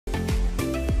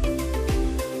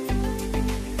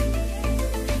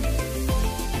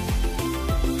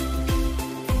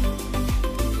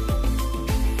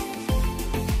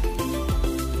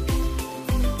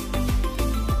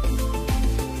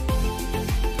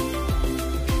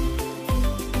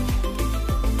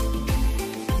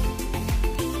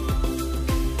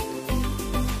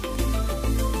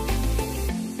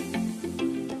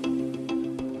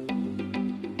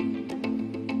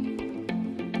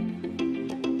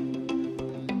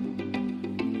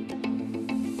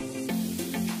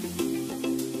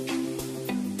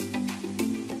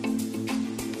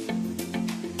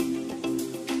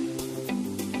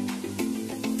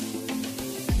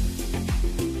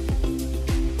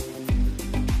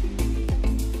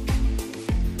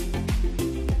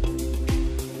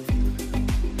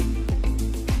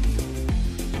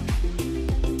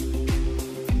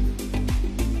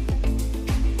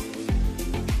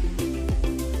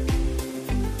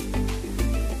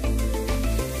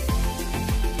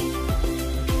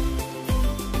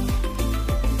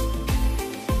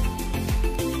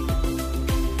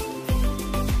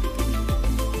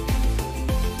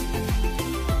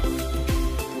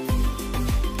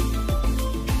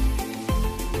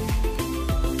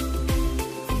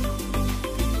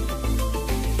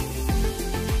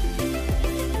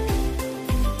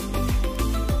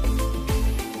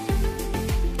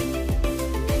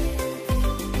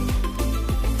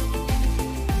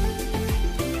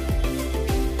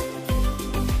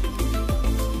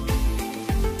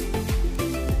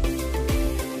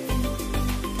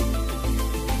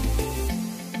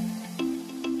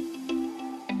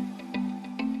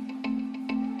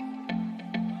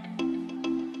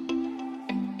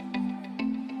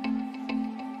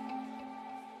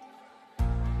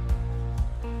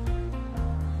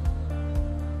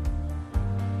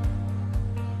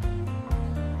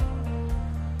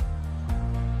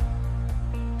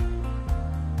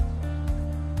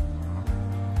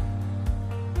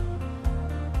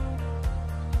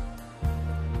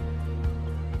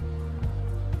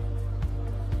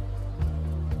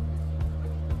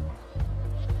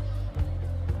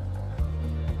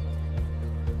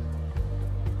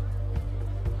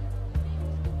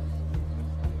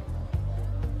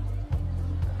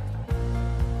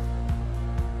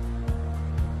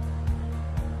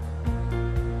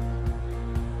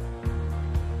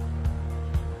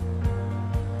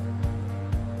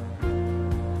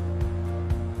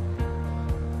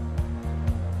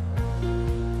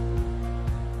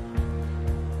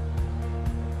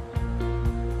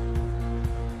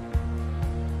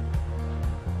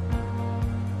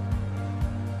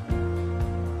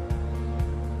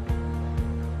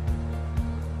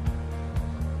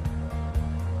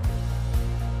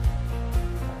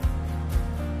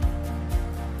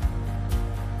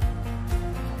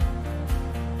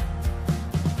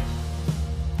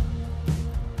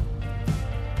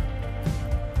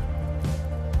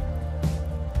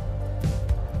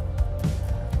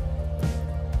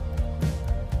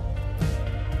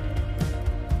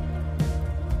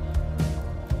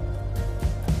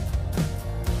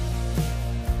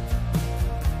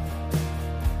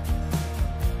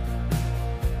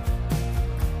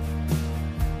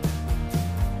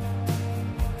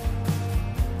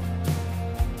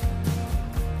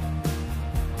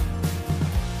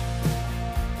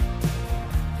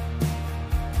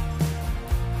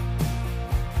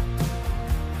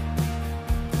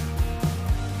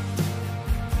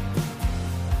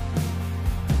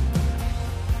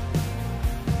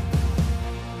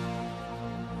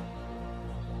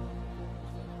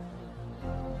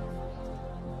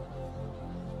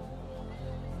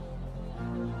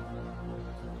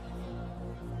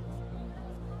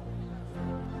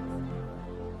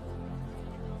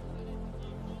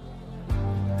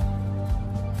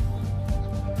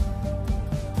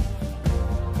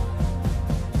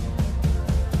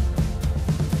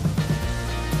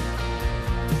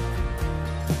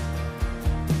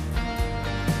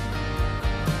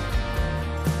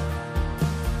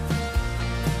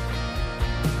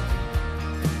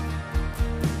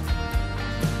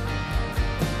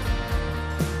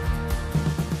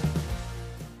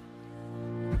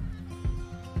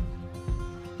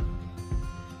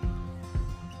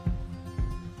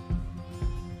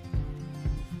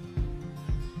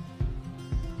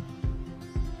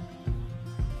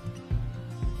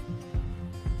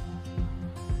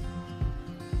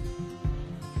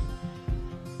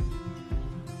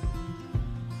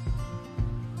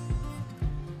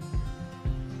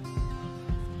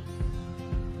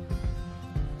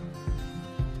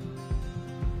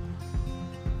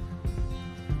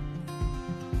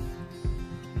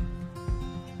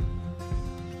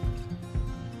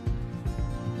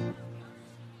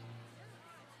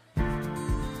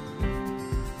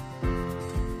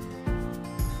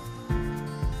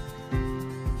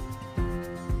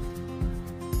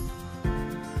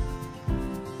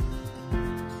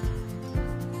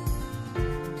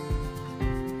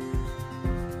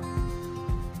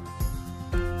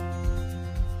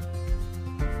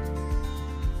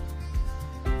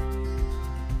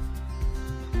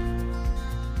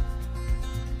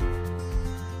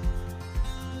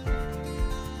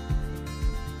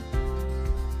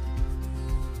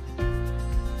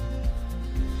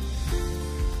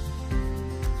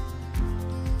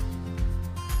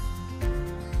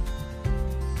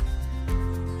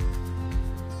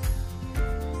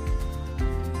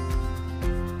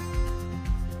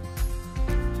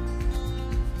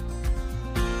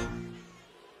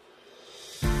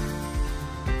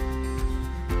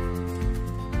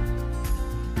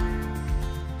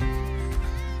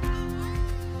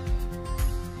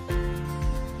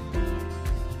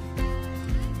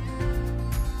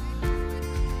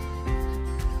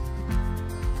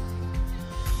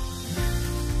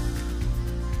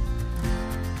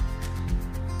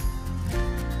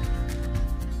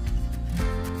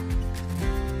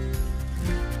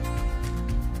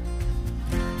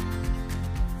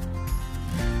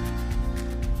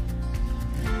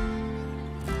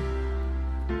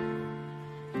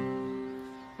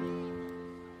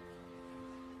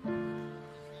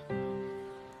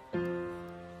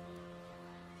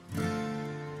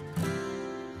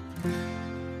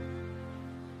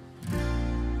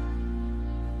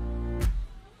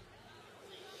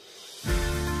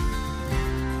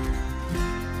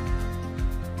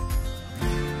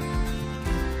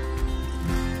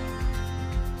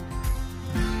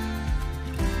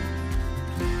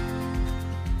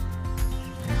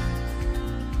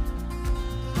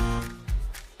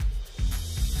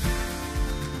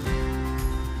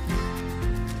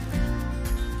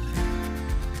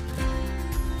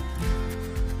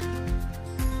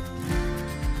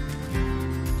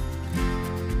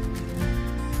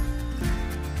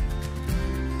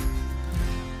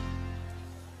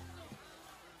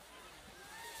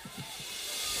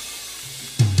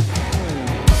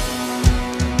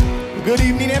Good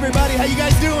evening, everybody. How you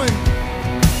guys doing?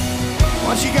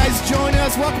 Why don't you guys join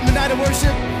us? Welcome to Night of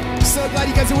Worship. So glad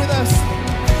you guys are with us.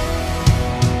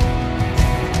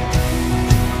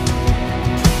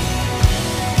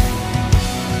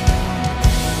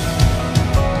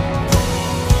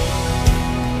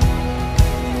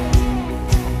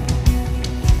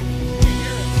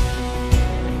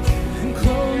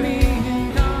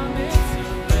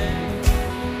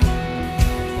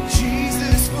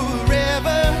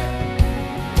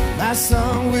 My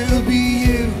song will be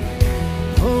you,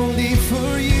 only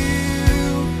for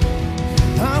you.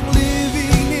 I'm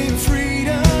living in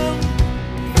freedom.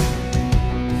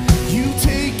 You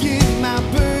taking my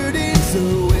burdens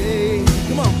away.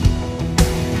 Come on.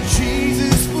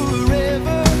 Jesus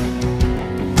forever.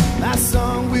 My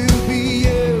song will be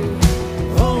you,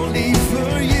 only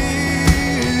for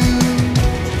you.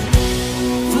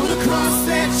 For the cross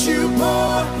that you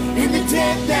bore and the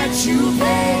debt that you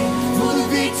paid, for the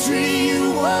victory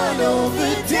you won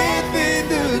over death and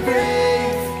the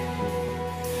grave.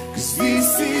 'Cause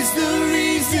this is the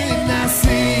reason I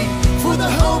sing, for the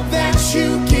hope that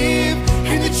you give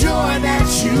and the joy that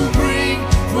you bring,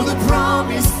 for the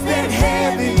promise that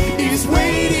heaven is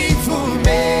waiting for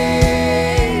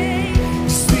me.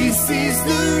 'Cause this is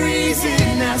the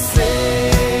reason I sing.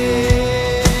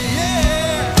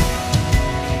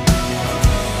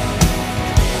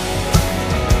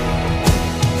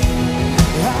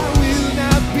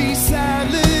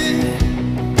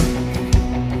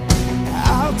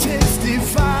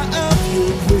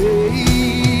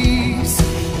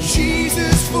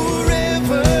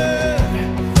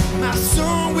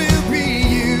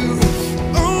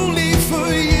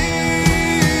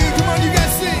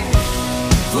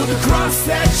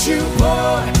 That you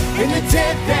bore and the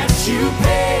debt that you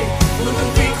paid, for the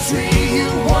victory you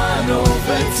won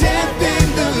over death and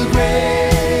the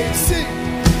grave.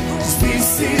 This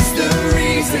is the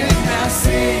reason I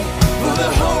sing, for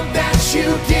the hope that you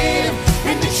give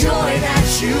and the joy that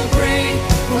you bring,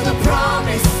 for the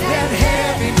promise that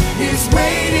heaven is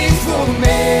waiting for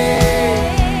me.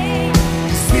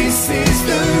 This is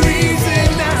the reason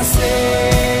I sing.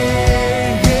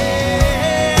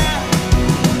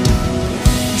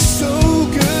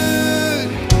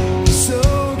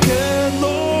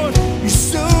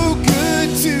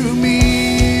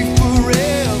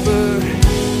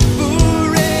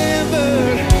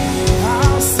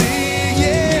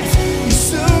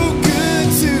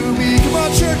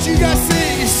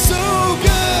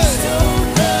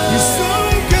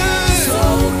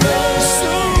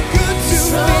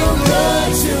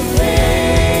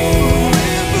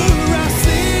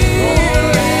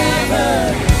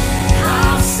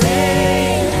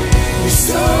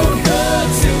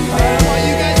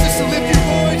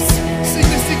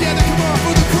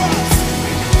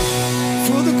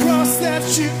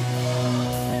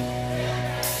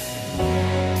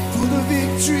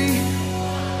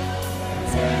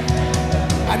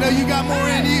 I know you got more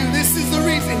in you. This is the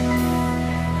reason.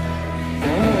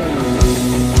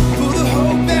 For the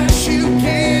hope that you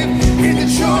give and the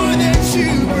joy that you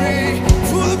bring,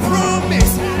 for the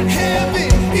promise heaven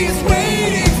is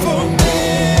waiting for me.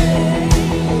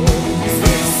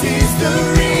 This is the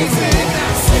reason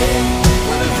I sing,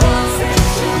 for the cross that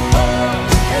you bore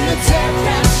and the debt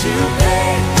that you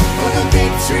paid, for the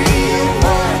victory you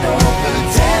won over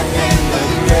death and the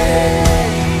grave.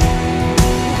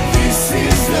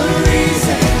 The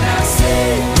reason I say,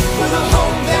 for the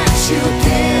hope that you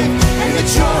give and the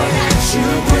joy that you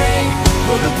bring,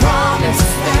 for the promise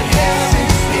that heaven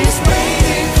is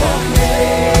waiting for me.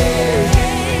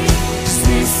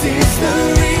 This is the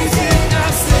reason I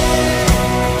say.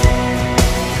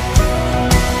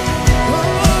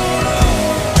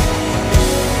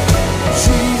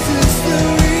 Jesus, the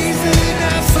reason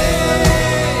I say.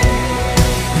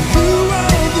 You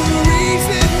are the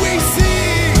reason we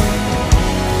sing.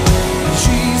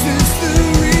 Jesus, the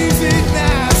reason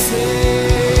I say.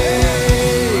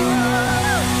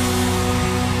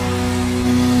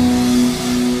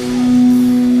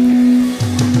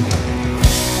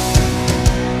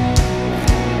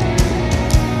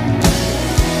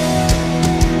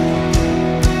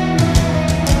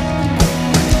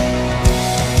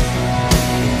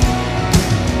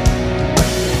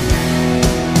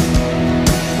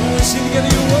 Sing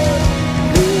together your word.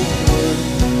 Your word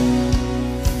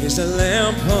is a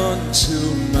lamp unto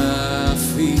my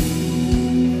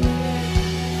feet.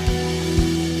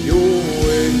 Your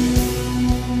way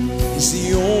is the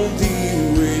only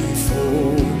way for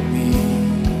me.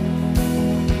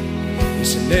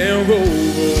 It's a narrow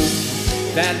road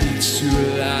that leads to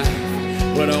life,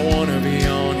 but I wanna be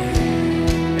on it.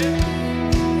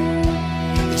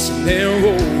 It's a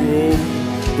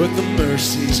but the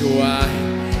mercy's wide,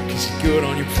 'cause you're good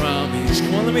on your promise.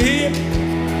 Come on, let me hear you.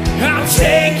 I'll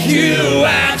take you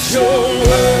at your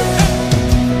word.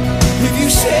 If you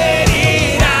said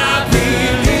it, I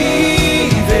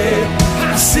believe it.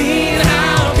 I've seen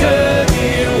how good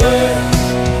it works.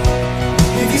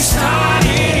 If you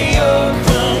started, you're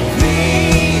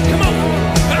complete. Come on,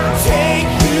 I'll take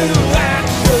you at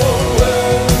your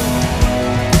word.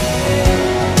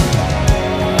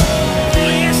 Oh,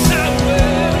 yes, I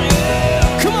will.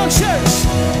 Yeah. Come on, church.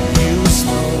 You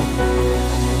spoke,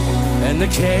 and the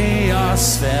chaos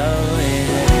fell in.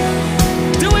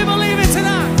 Do we believe it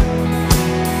tonight?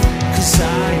 'Cause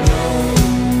I know,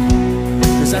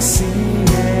 'cause I've seen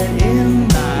it in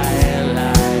my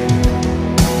life.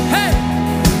 Hey!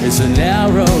 It's a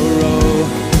narrow road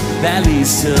that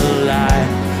leads to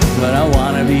life, but I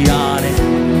wanna be on it.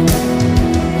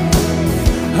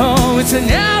 Oh, it's a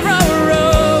narrow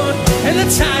road and the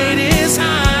tide is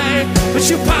high, but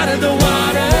you parted the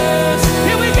waters.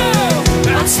 Here we go!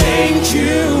 I'll take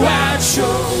you at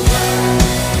your word.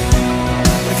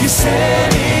 If you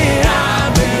said it, I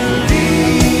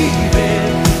believe it.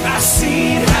 I've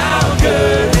seen how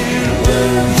good it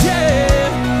was.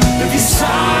 Yeah. If you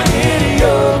started,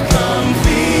 you're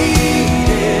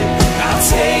completed. I'll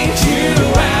take you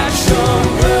at your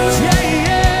word. Yeah,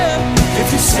 yeah. If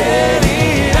you said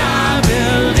it, I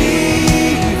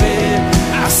believe it.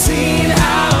 I've seen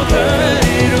how good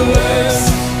it was.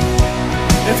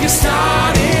 If you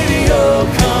started, you're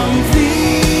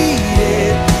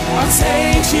completed. I'll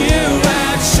take you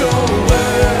at your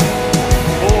word.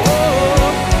 Oh,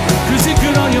 'cause you're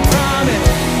good on your promise.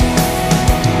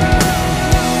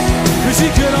 'Cause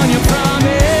you're good on your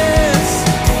promise.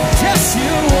 Yes,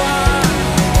 you are.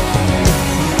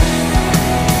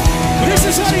 This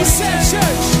is what he said,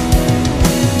 church.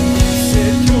 You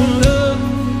said your love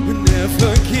would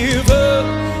never give up,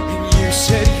 and you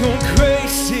said your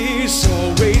grace is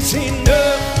always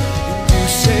enough, and you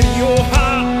said your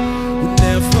heart would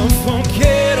never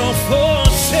forget or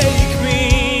forsake me.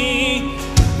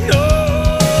 No,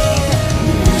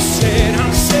 you said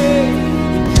I'm saved,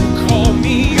 and you call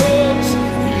me yours,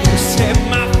 and you said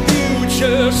my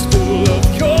future's full of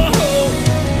your hope.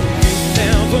 You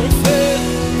never fail,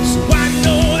 so I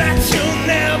know that you'll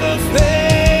never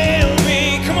fail me.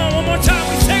 Come on, one more time,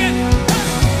 we sing it.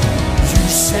 You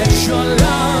said your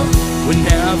love would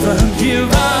never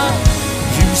give up.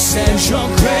 You said your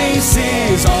grace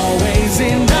is always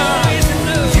enough.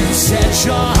 You said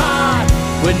your heart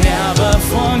would never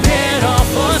forget or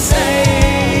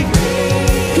forsake.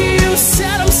 You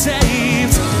said I'm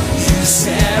saved. You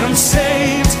said I'm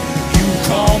saved. You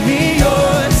call me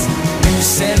yours. You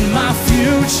said my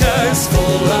future's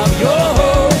full of your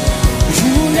hope.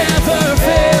 You never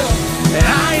fail, and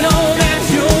I know that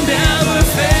you'll never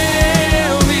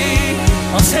fail me.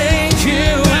 I'll take you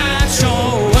at your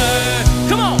word.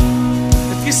 Come on,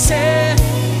 if you said.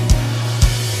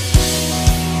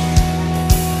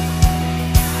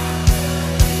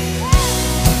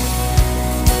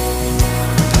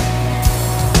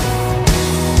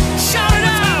 Shout it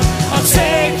out! I'll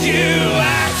take you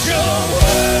at your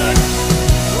word.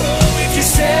 Oh, if you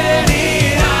said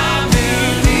it, I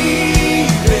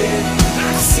believe it.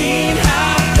 I've seen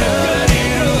how good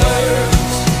it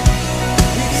works.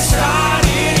 If you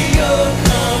started, you're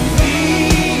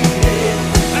completed.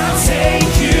 I'll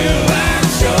take you at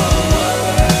your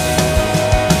word.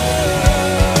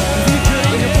 You're good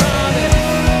on your promise.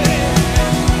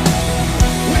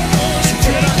 We're going to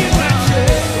take you at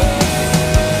your word.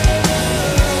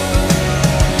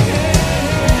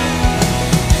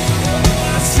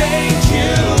 I'll take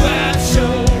you at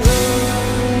your word.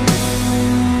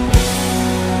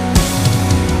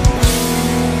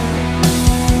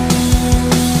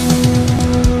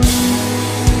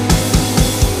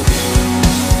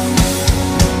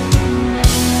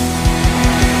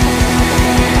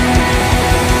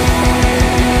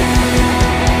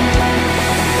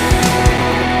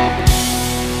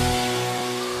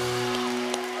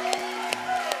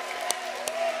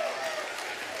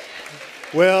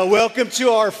 Well, welcome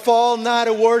to our fall night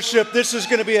of worship. This is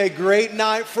going to be a great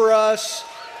night for us.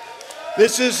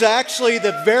 This is actually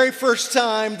the very first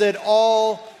time that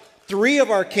all three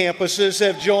of our campuses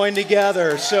have joined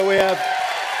together. So we have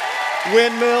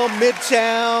Windmill,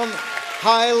 Midtown,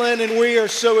 Highland, and we are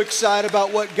so excited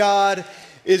about what God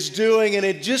is doing. And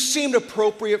it just seemed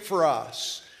appropriate for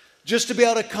us just to be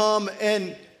able to come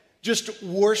and just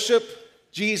worship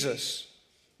Jesus.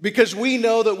 Because we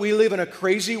know that we live in a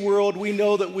crazy world. We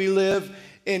know that we live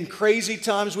in crazy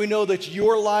times. We know that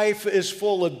your life is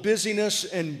full of busyness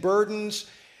and burdens.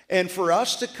 And for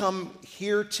us to come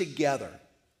here together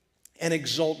and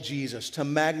exalt Jesus, to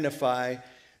magnify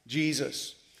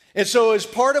Jesus. And so as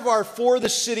part of our For the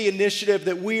City initiative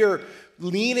that we are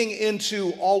leaning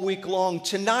into all week long,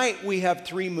 tonight we have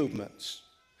 3 movements.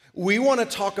 We want to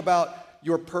talk about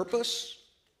your purpose,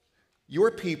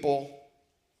 your people,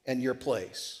 and your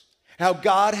place. How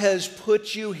God has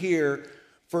put you here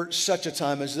for such a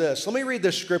time as this. Let me read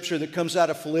this scripture that comes out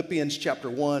of Philippians chapter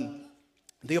 1.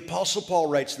 The Apostle Paul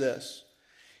writes this.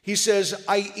 He says,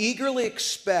 I eagerly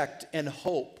expect and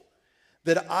hope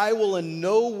that I will in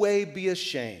no way be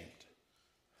ashamed,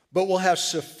 but will have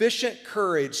sufficient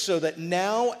courage so that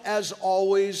now, as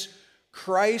always,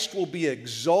 Christ will be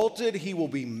exalted, he will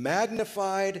be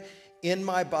magnified in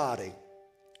my body,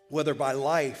 whether by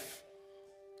life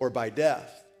or by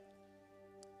death.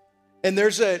 And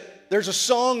there's a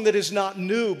song that is not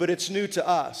new, but it's new to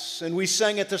us. And we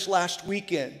sang it this last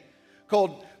weekend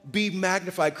called Be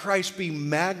Magnified. Christ be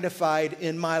magnified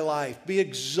in my life. Be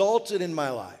exalted in my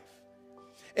life.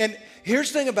 And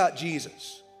here's the thing about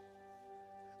Jesus.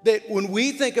 That when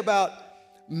we think about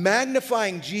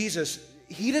magnifying Jesus,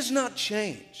 he does not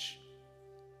change.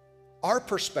 Our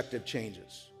perspective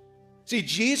changes. See,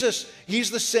 Jesus, he's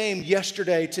the same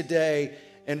yesterday, today,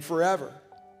 and forever.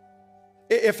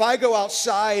 If I go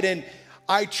outside and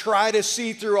I try to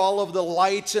see through all of the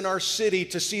lights in our city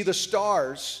to see the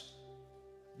stars,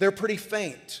 they're pretty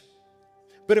faint.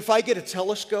 But if I get a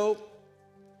telescope,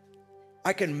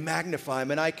 I can magnify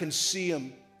them and I can see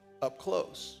them up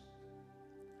close.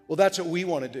 Well, that's what we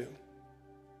want to do,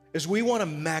 is we want to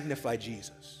magnify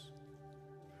Jesus.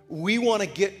 We want to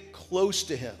get close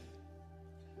to him.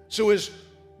 So as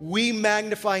we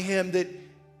magnify him, that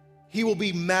he will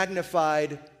be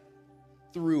magnified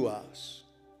through us.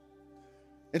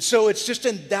 And so it's just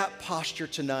in that posture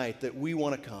tonight that we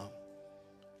want to come.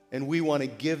 And we want to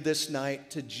give this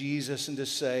night to Jesus and to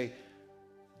say,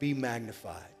 be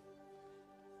magnified.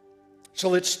 So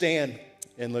let's stand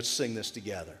and let's sing this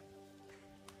together.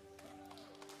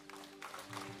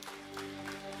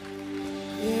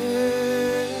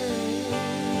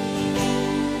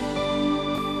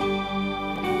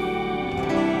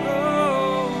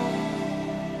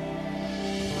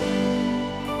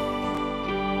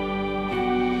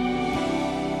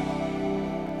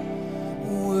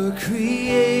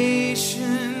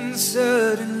 Creation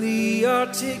suddenly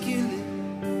articulate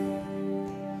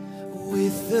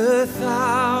with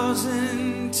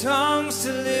 1,000 tongues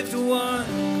to lift one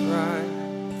cry.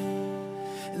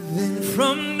 Then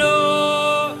from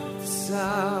north,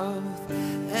 south,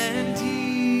 and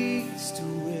east to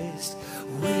west,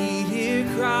 we hear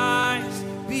Christ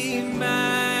be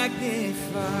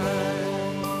magnified.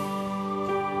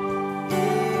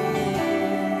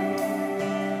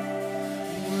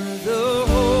 The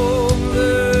whole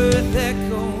earth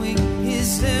echoing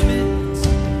his image,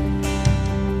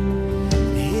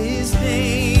 his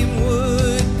name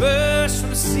would burst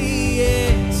from sea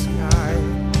and sky,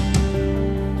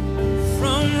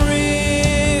 from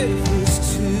rivers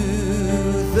to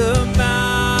the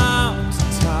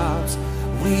mountaintops,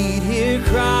 we'd hear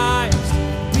Christ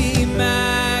be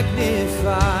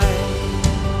magnified.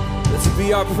 Let's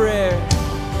be our prayer.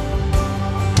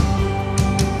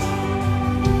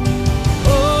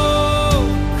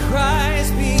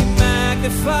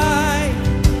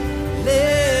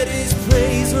 Let his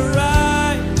praise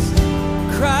arise.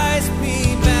 Christ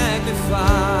be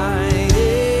magnified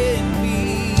in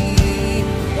me.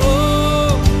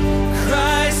 Oh,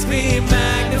 Christ be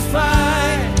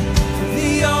magnified from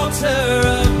the altar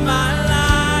of my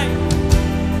life.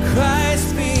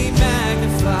 Christ be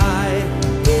magnified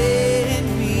in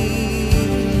me.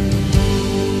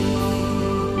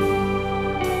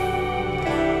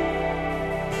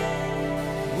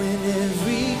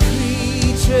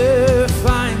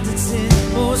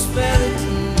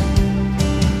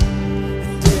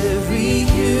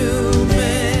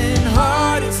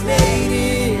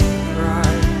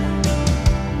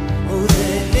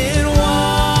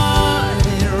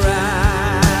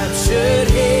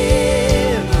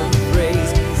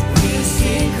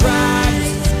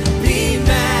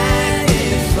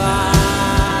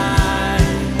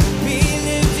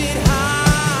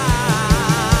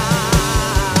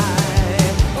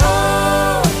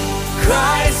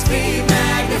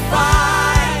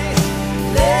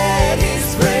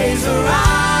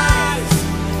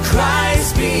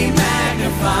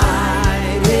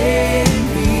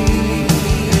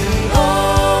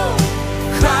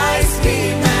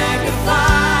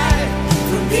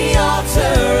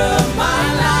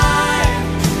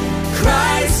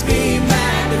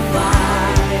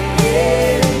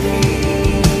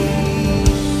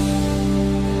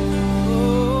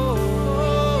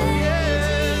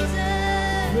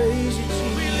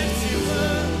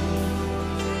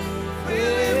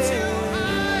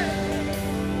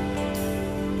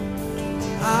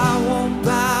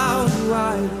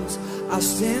 I'll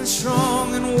stand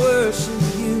strong and worship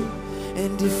you.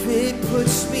 And if it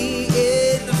puts me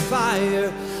in the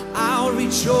fire, I'll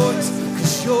rejoice,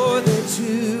 'cause you're there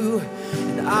too.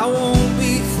 And I won't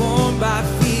be formed by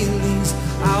feelings,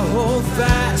 I'll hold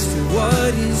fast to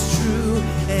what is true.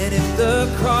 And if the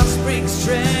cross brings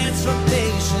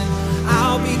transformation,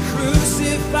 I'll be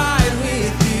crucified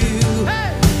with you.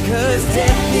 'Cause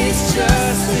death is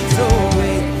just a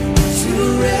doorway to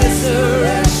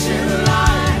resurrection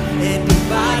life. And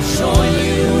if I join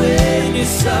you in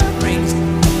your sufferings,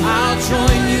 I'll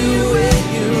join you in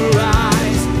your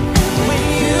rise. When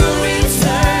you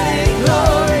return in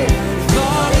glory, with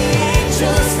all the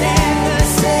angels and the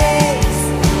saints,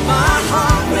 my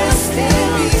heart will still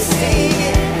be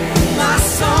singing, my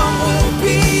song will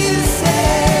be the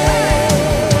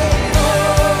same.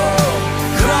 Oh,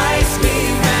 Christ be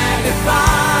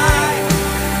magnified,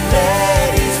 let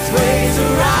his praise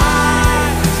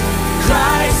arise.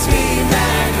 Christ be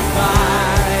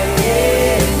magnified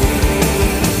in me.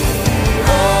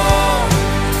 Oh,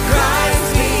 Christ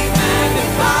be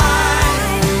magnified,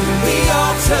 the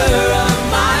altar of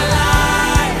my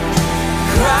life.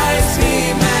 Christ be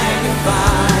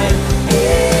magnified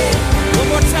in me. One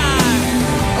more time.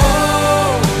 Oh,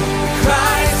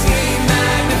 Christ be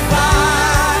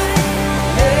magnified,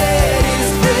 let his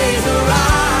praise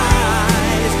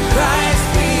arise. Christ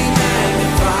be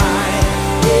magnified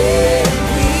in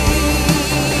me.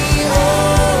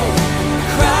 Oh,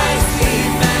 Christ be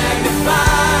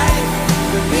magnified,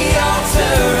 the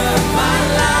altar of my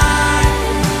life.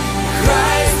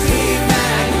 Christ be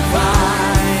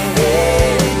magnified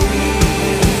in me.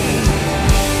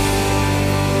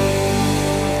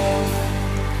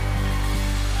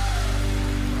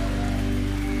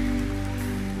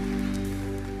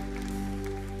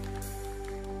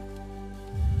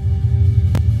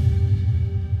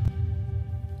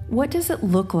 What does it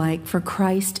look like for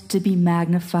Christ to be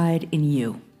magnified in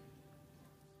you?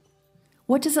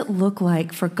 What does it look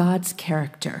like for God's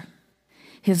character,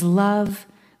 his love,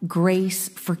 grace,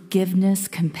 forgiveness,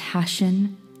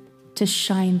 compassion to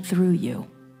shine through you?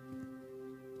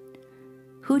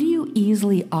 Who do you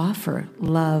easily offer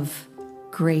love,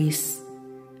 grace,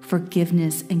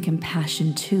 forgiveness, and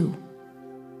compassion to?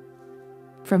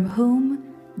 From whom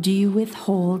do you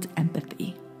withhold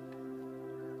empathy?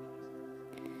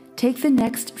 Take the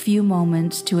next few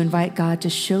moments to invite God to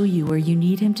show you where you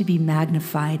need him to be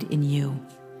magnified in you.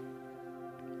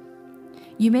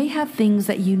 You may have things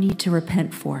that you need to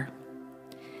repent for,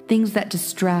 things that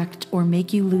distract or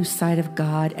make you lose sight of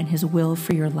God and his will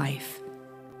for your life.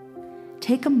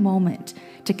 Take a moment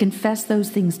to confess those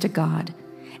things to God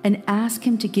and ask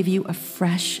him to give you a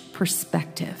fresh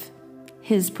perspective,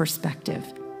 his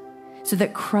perspective, so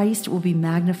that Christ will be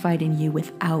magnified in you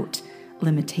without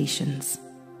limitations.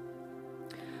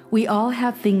 We all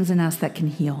have things in us that can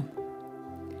heal.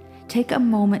 Take a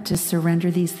moment to surrender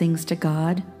these things to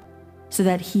God so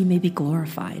that he may be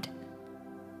glorified.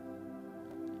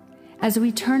 As we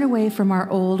turn away from our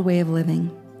old way of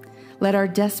living, let our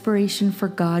desperation for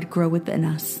God grow within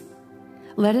us.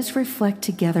 Let us reflect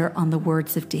together on the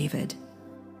words of David.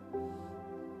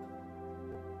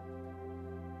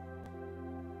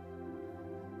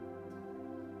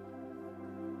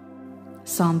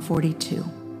 Psalm 42.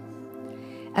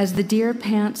 As the deer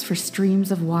pants for streams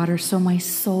of water, so my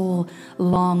soul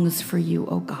longs for you,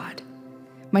 O God.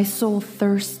 My soul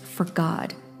thirsts for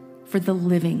God, for the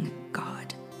living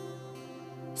God.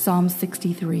 Psalm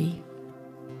 63.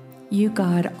 You,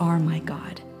 God, are my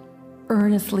God.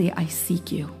 Earnestly I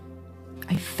seek you.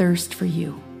 I thirst for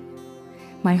you.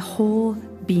 My whole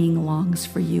being longs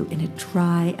for you in a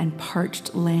dry and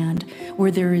parched land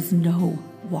where there is no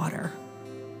water.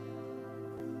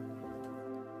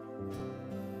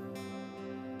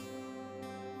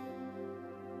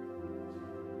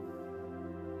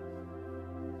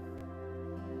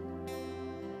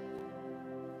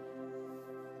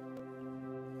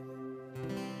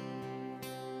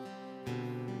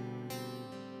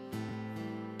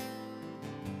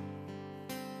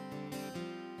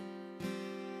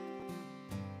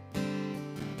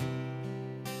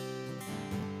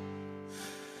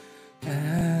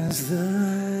 As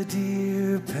the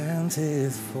deer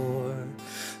panteth for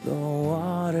the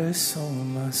water, so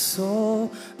my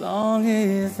soul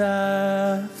longeth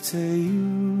after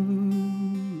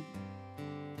you.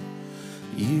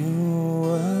 You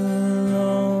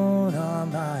alone are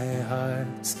my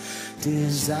heart's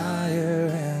desire,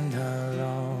 and I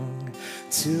long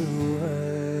to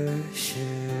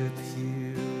worship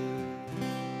you.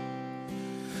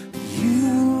 You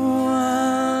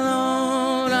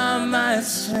alone are my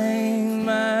strength,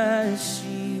 my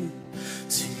shield.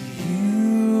 To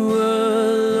you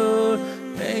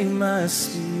my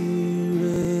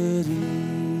spirit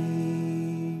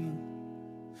yield.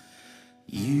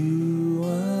 You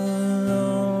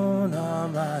alone are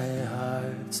my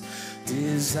heart's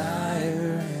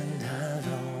desire, and I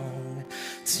long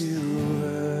to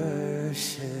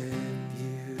worship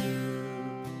you.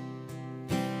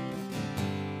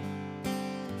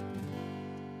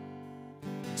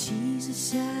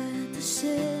 Jesus at the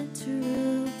center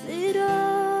of it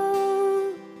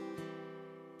all.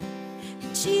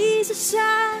 Jesus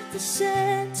at the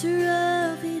center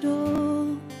of it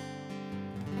all.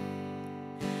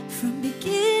 From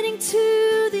beginning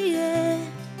to the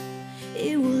end,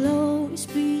 it will always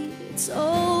be, it's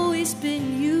always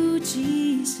been you,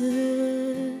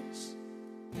 Jesus.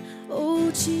 Oh,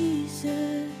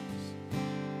 Jesus.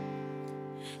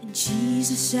 And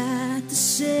Jesus at the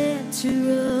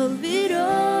center of it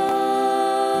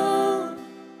all.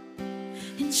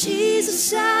 And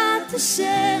Jesus at the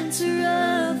center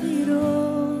of it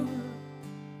all.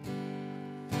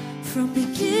 From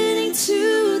beginning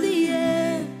to the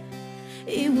end,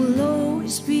 it will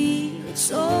always be,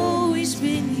 it's always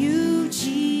been you,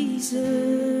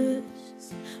 Jesus.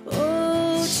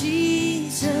 Oh,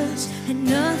 Jesus, and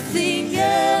nothing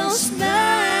else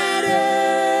matters.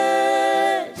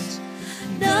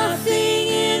 Nothing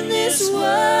in this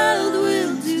world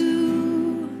will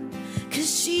do.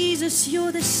 'Cause Jesus,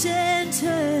 you're the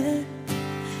center.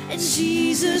 And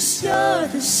Jesus, you're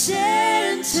the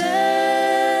center.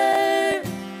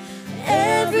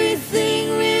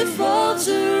 Everything revolves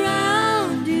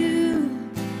around you.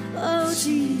 Oh,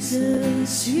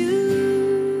 Jesus,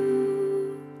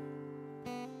 you.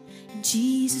 And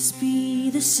Jesus, be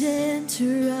the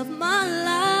center of my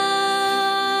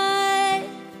life.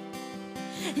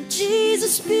 And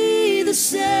Jesus, be the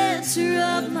center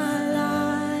of my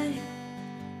life.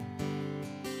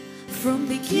 From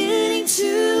beginning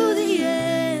to the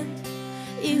end,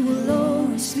 it will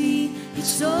always be,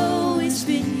 it's always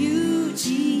been you,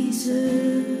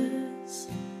 Jesus.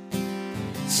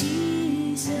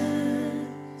 Jesus.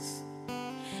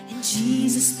 And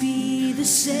Jesus, be the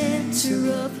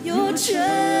center of your church.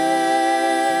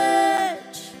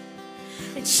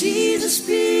 And Jesus,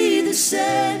 be the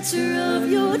center of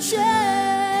your church.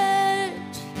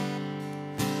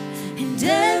 And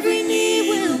every knee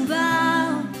will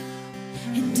bow,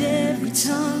 and every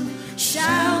tongue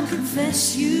shall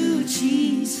confess you,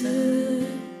 Jesus.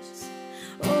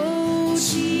 Oh,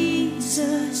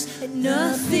 Jesus, and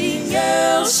nothing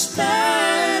else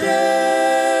matters.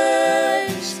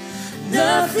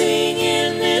 Nothing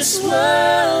in this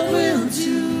world will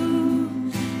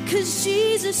do. 'Cause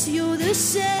Jesus, you're the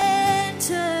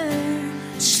center.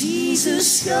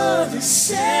 Jesus, you're the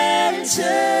center.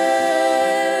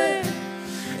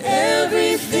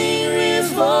 Everything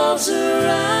revolves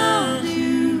around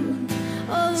you.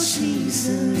 Oh,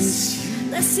 Jesus.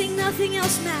 Let's sing, nothing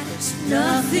else matters.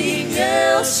 Nothing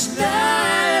else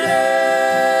matters.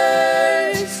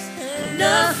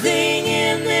 Nothing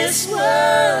in this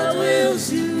world will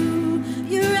do.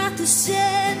 You're at the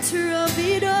center of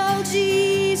it all,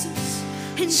 Jesus.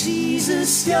 And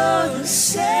Jesus, you're the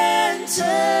center.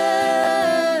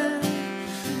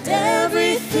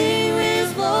 Everything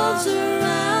revolves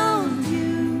around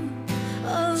you.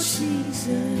 Oh,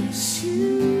 Jesus,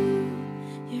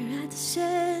 you're at the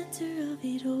center of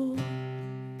it all.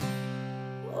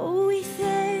 Oh, we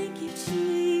thank you,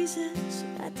 Jesus,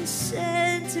 at the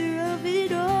center of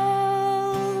it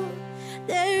all.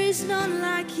 There is none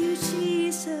like you,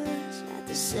 Jesus, at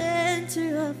the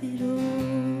center of it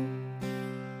all.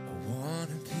 I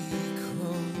wanna be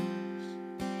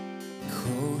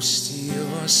close to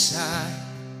your side.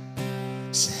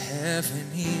 So heaven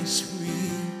is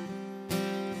real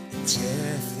and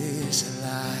death is a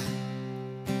lie.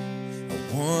 I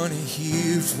wanna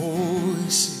hear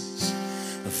voices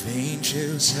of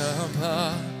angels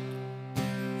above,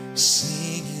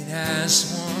 singing as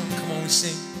one. Come on, we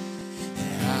sing.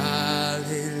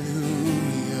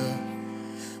 Hallelujah,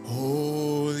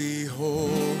 holy,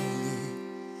 holy,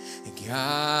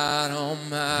 God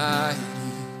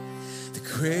Almighty, the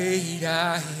great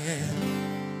I am,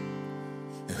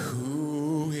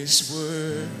 who is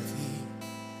worthy,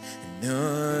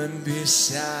 none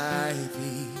beside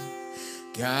thee,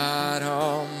 God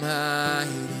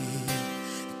Almighty,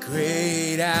 the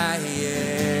great I am.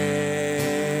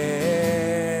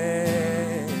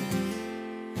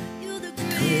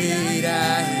 Great I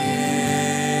am.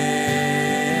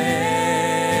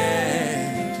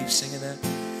 Keep singing that.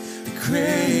 The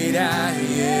great I am.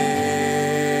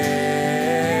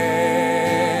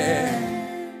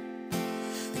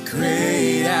 The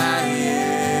great I am.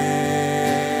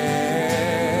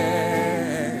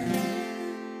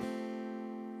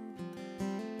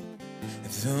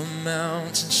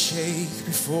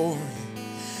 before you,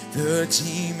 the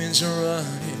demons are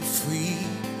running free.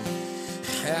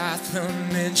 At the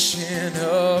mention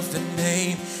of the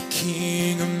name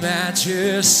King of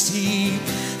Majesty,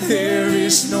 there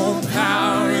is no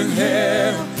power in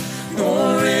hell,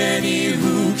 nor any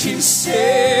who can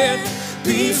stand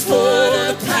before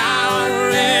the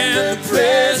power and the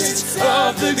presence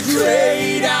of the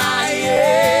great I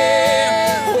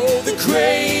am. Oh, the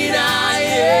great I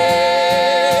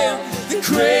am, the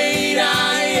great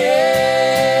I am.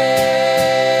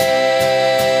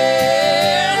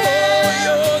 Oh,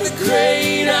 you're the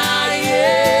great I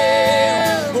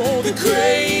am. Oh, the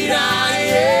great I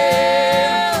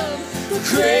am, the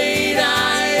great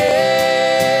I am.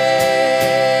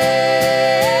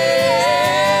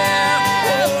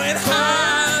 Oh, and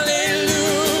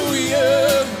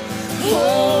hallelujah,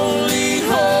 holy,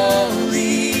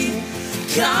 holy,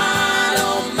 God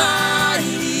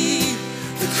Almighty,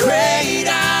 the great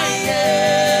I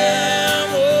am.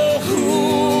 Oh,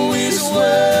 who is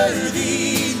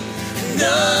worthy?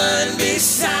 None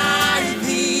beside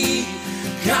thee,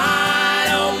 God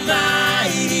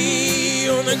Almighty,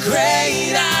 on the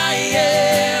great I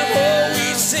am. Oh,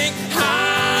 we sing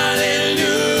hallelujah,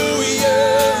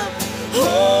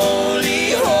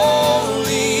 holy,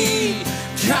 holy,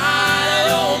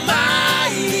 God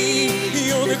Almighty,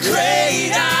 you're the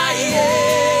great I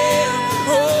am.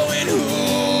 Oh, and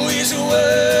who is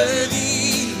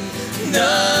worthy?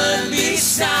 None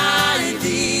beside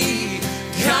thee,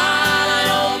 God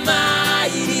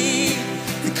Almighty,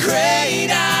 the great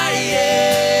I am.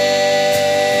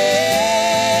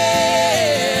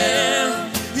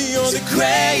 You're the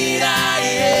great I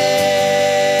am.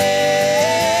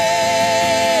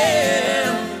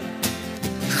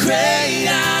 Great I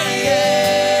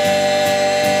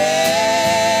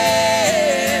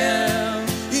am.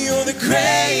 You're the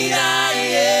great I am.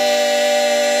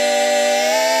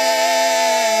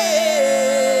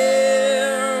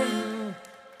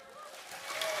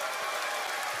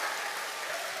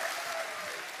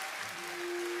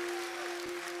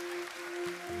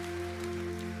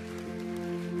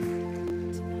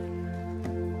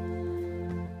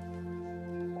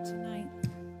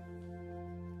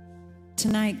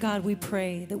 Tonight, God, we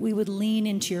pray that we would lean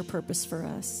into your purpose for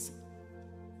us.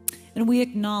 And we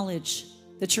acknowledge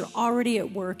that you're already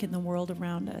at work in the world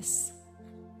around us.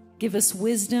 Give us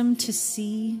wisdom to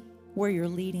see where you're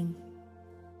leading.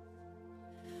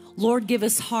 Lord, give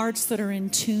us hearts that are in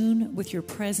tune with your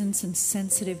presence and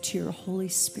sensitive to your Holy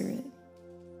Spirit.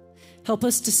 Help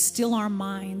us to still our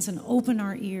minds and open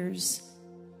our ears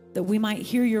that we might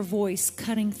hear your voice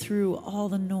cutting through all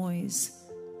the noise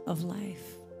of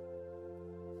life.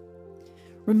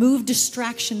 Remove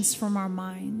distractions from our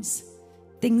minds,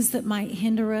 things that might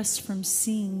hinder us from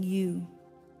seeing you.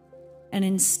 And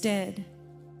instead,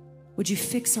 would you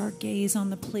fix our gaze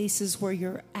on the places where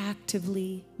you're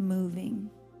actively moving?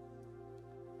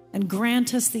 And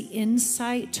grant us the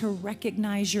insight to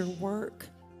recognize your work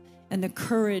and the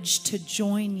courage to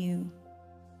join you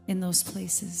in those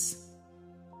places.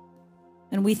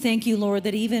 And we thank you, Lord,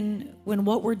 that even when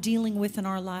what we're dealing with in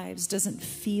our lives doesn't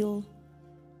feel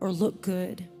or look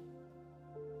good,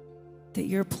 that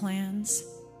your plans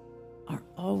are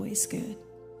always good.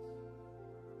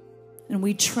 And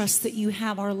we trust that you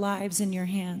have our lives in your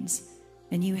hands,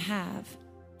 and you have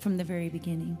from the very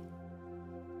beginning.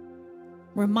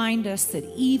 Remind us that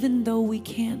even though we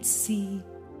can't see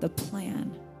the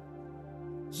plan,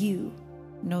 you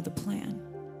know the plan.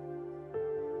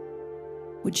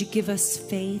 Would you give us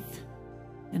faith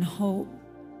and hope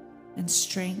and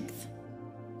strength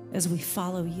as we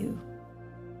follow you?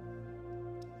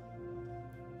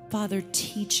 Father,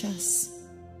 teach us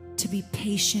to be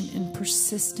patient and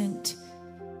persistent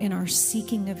in our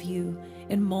seeking of you.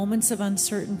 In moments of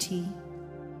uncertainty,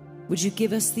 would you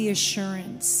give us the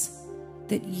assurance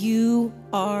that you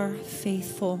are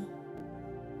faithful?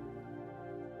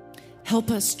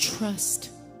 Help us trust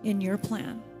in your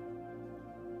plan,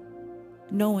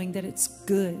 knowing that it's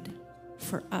good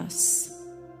for us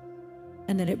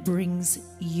and that it brings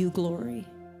you glory.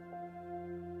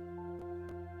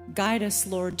 Guide us,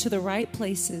 Lord, to the right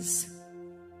places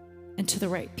and to the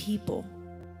right people.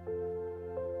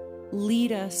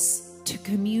 Lead us to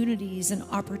communities and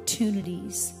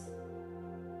opportunities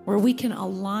where we can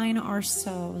align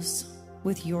ourselves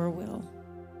with your will.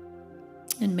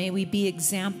 And may we be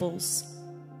examples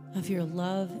of your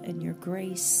love and your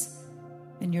grace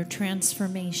and your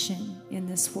transformation in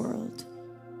this world.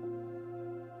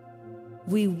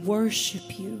 We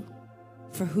worship you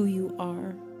for who you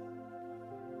are.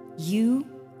 You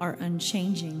are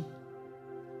unchanging.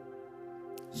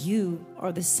 You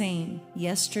are the same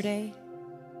yesterday,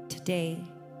 today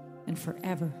and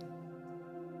forever.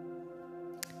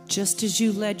 Just as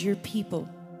you led your people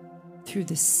through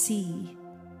the sea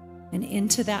and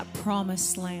into that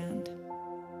promised land,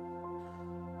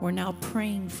 we're now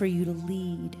praying for you to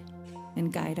lead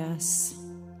and guide us.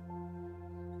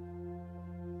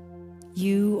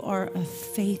 You are a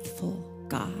faithful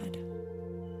God.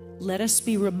 Let us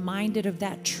be reminded of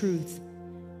that truth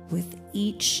with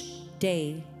each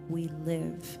day we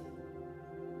live.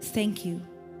 Thank you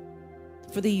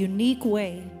for the unique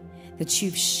way that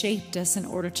you've shaped us in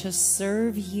order to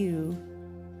serve you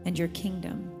and your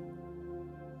kingdom.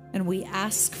 And we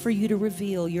ask for you to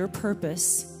reveal your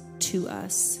purpose to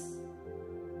us,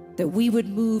 that we would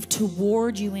move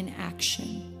toward you in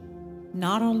action,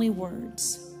 not only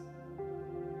words.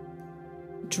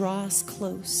 Draw us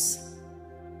close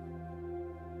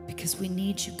because we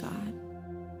need you, God.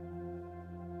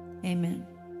 Amen.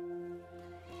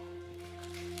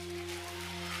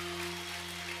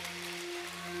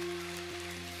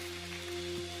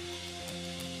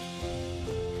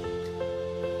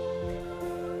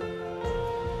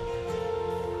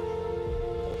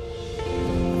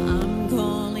 I'm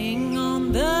calling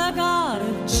on the God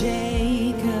of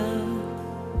Jacob,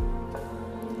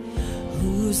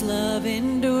 whose love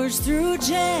endures through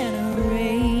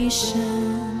generations.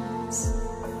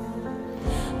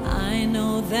 I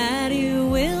know that you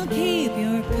will keep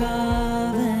your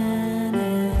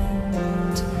covenant.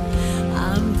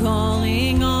 I'm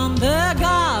calling on the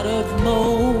God of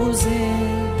Moses,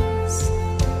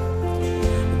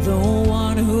 the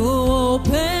one who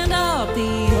opened up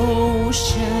the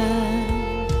ocean.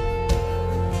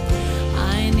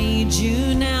 I need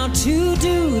you now to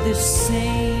do the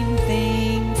same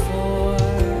thing for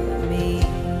me.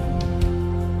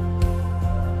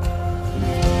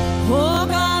 Oh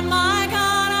God, my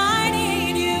God, I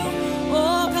need you.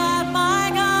 Oh God, my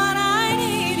God, I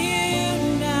need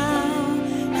you now.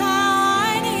 How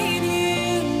I need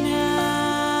you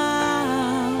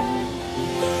now.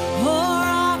 Oh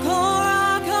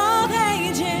rock of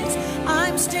ages,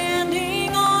 I'm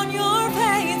standing on your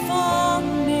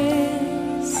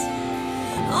faithfulness.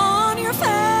 On your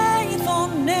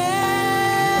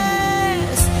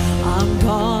faithfulness. I'm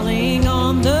calling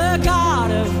on the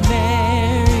God of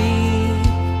Mary,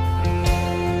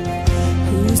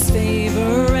 whose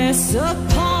favor rests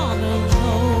upon the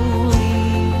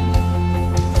lowly.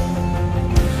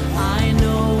 I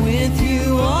know with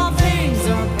you all things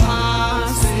are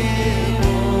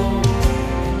possible.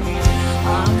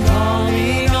 I'm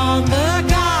calling on the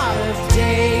God of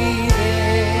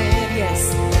David,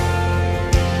 yes,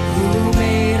 who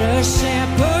made a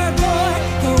shepherd boy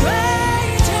courageous.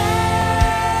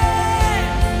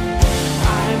 I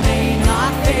may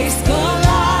not face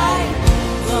Goliath,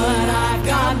 but I've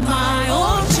got my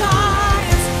own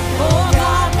giants. Oh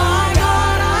God, my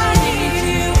God, I need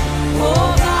you.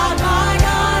 Oh God, my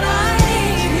God, I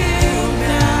need you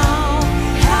now.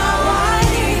 How I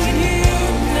need you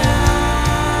now.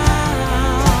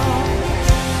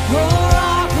 Oh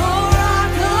rock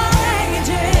of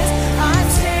ages, I'm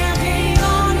standing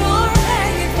on your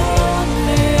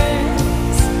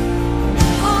faithfulness.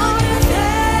 On your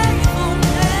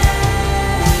faithfulness.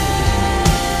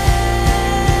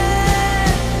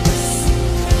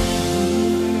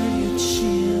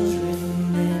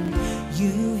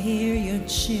 You hear your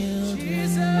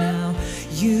children now.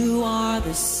 You are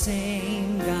the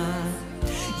same God.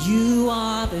 You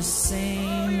are the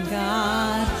same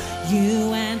God.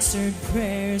 You answered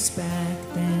prayers back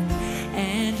then,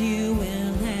 and you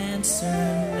will answer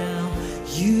now.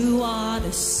 You are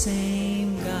the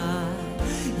same God.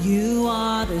 You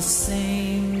are the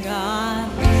same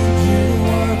God. You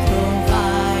are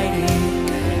providing.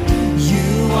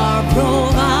 You are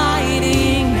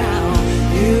providing now.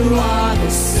 You are the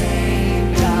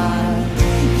same God.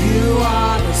 You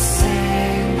are the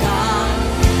same God.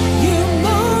 You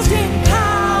moved in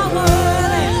power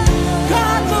then.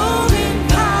 God moved in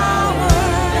power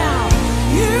now.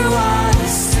 You are the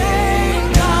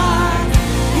same God.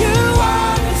 You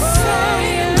are the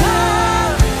same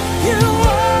God. You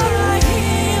were a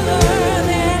healer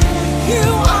then. You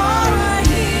are a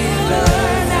healer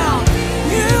now.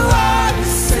 You are the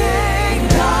same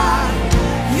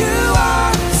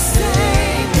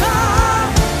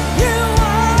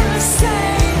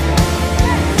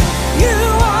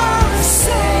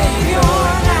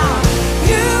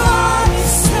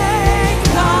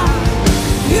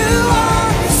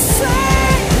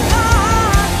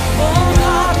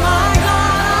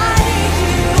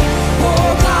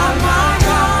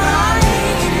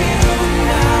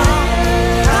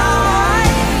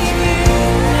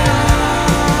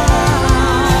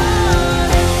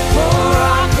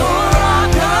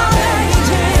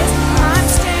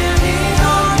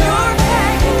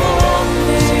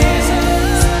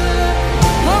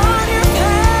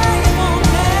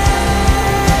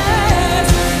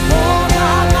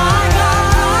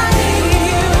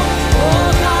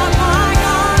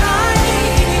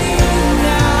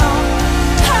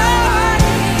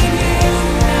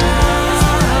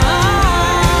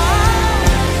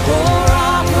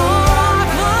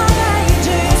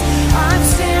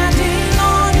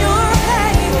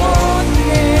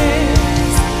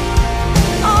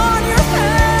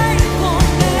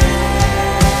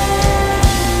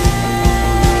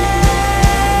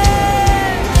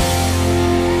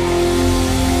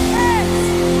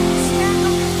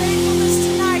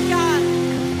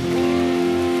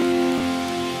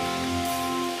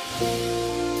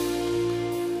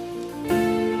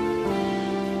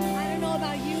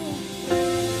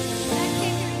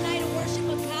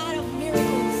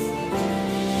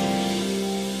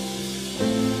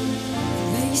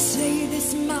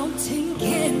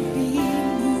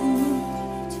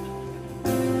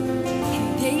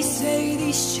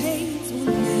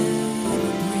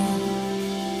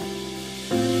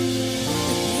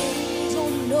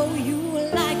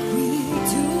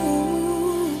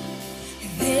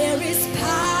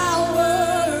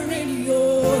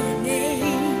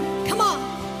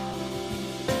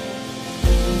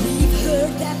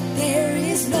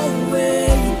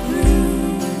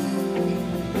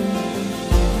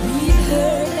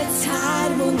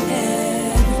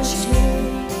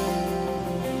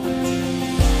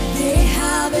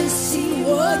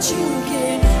what you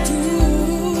can do.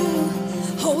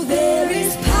 Oh, there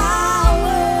is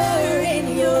power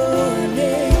in your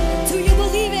name. Do you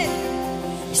believe it?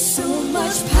 So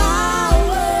much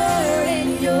power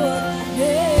in your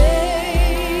name.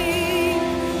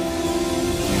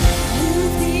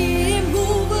 Move the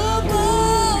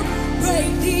immovable,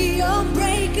 break the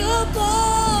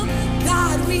unbreakable.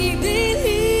 God, we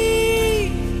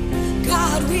believe.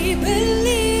 God, we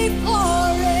believe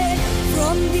for it.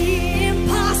 From the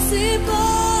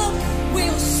impossible,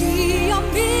 we'll see a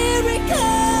miracle.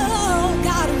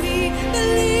 God, we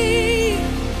believe.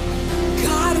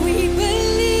 God, we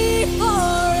believe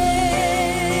for it.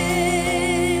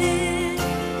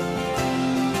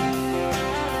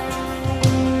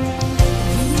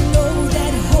 We know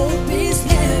that hope is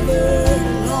never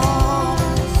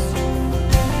lost,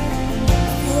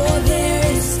 for there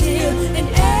is still an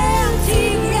empty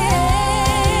grave.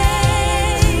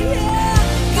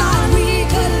 God, we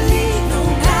believe no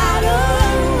matter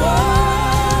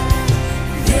what,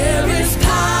 there is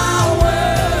power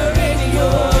in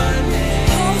your name.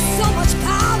 Oh, so much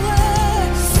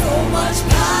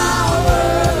power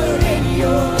in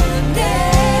your name.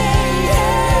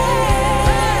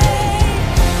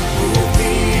 Move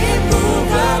the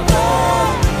immovable,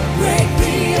 break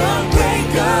the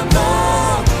unbreakable.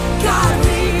 God,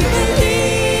 we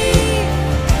believe.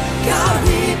 God,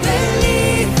 we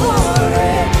believe for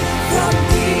it. From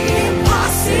the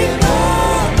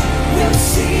impossible, we'll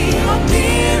see a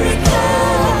miracle.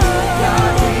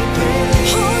 God, we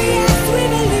believe. Oh, yes, we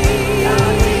believe.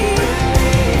 God, we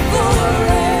believe for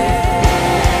it.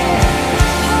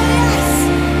 Oh, yes,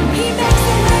 He makes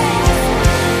a way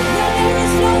where there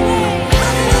is no way.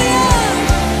 Hallelujah.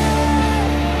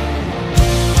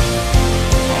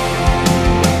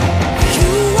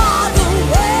 You are the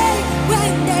way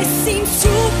when there seems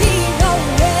to be no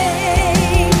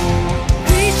way.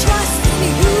 We trust in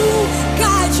you,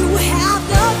 God, you have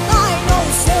the final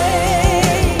say.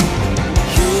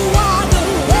 You are the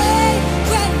way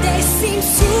when there seems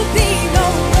to be no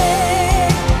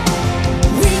way.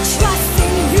 We trust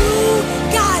in you,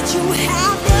 God, you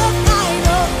have the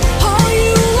final. Oh,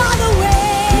 you are the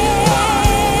way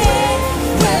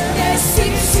when there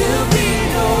seems to be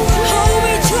no way. Oh,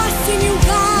 we trust in you,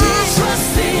 God. We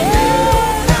trust in you,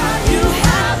 God, you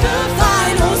have the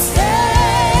final say.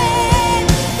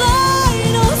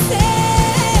 Final say.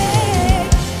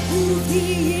 Move the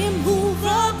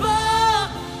immovable,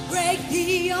 break the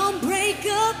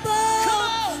unbreakable.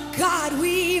 God,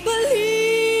 we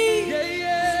believe.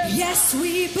 Yes,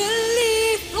 we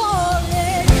believe for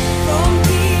it. From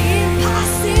the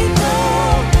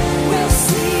impossible, we'll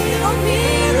see a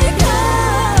miracle.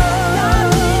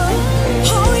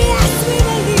 Oh, yes, we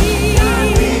believe. God,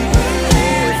 we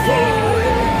believe for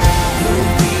it. Move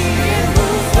the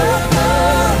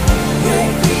immovable,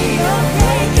 break the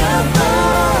unbreakable.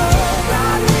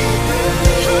 God, we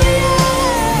believe. Oh, yeah.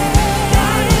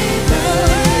 God, we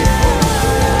believe for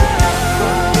it.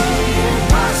 From the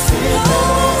impossible,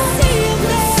 oh, we'll see a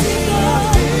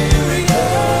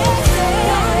miracle.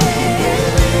 God, we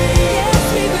believe. Yes,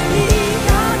 we believe.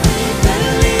 God, we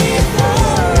believe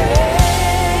for it.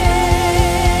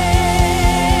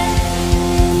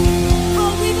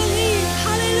 Oh, we believe.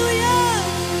 Hallelujah.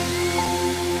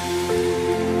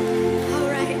 All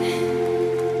right.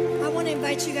 I want to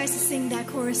invite you guys to sing that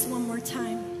chorus one more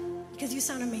time because you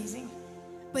sound amazing.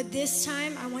 But this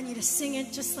time, I want you to sing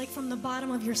it just like from the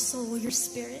bottom of your soul, your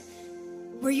spirit,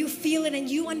 where you feel it and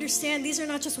you understand these are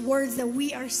not just words that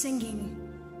we are singing.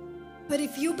 But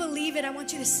if you believe it, I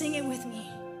want you to sing it with me.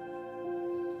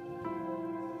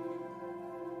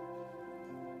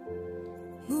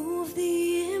 Move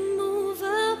the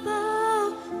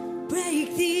immovable,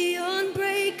 break the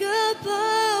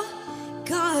unbreakable.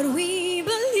 God, we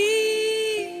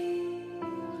believe.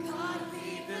 God,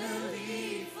 we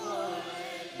believe for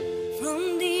it. From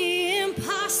the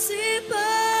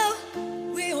impossible,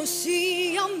 we'll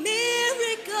see a miracle.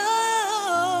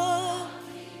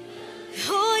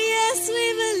 Oh, yes,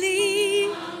 we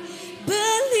believe.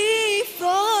 Believe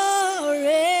for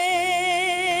it.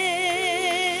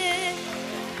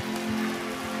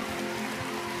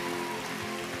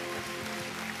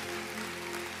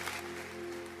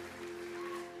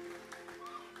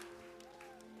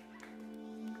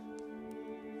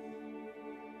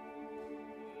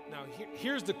 Now,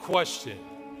 here's the question.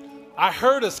 I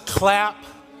heard us clap.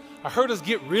 I heard us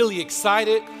get really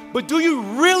excited. But do you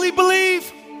really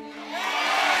believe?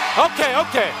 Okay.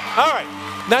 All right.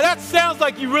 Now, that sounds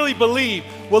like you really believe.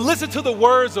 Well, listen to the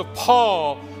words of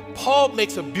Paul. Paul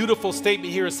makes a beautiful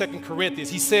statement here in 2 Corinthians.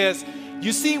 He says,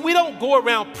 You see, we don't go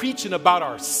around preaching about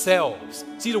ourselves.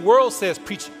 See, the world says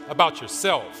preach about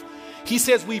yourself. He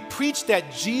says we preach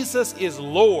that Jesus is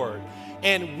Lord,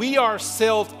 and we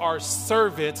ourselves are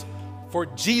servants for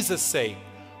Jesus' sake.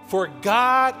 For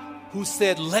God, who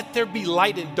said, "Let there be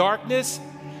light in darkness,"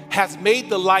 has made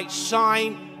the light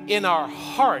shine in our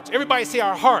hearts. Everybody say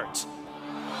our hearts.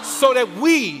 So that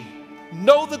we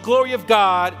know the glory of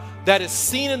God that is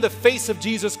seen in the face of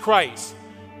Jesus Christ.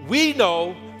 We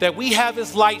know that we have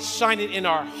his light shining in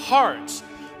our hearts,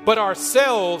 but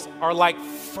ourselves are like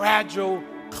fragile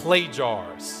clay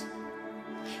jars.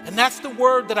 And that's the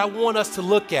word that I want us to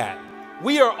look at.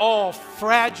 We are all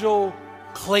fragile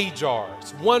clay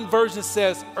jars. One version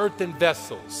says earthen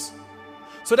vessels.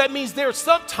 So that means there are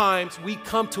sometimes we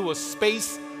come to a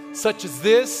space such as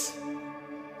this,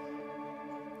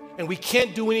 and we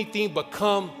can't do anything but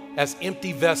come as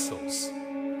empty vessels.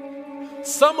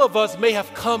 Some of us may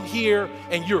have come here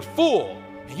and you're full,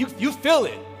 and you feel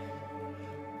it.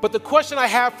 But the question I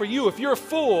have for you, if you're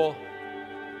full,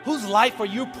 whose life are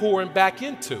you pouring back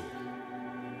into?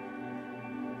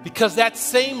 Because that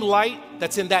same light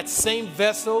that's in that same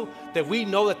vessel, that we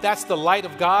know that that's the light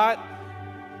of God,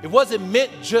 it wasn't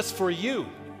meant just for you.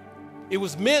 It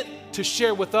was meant to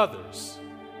share with others.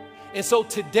 And so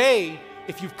today,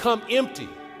 if you've come empty,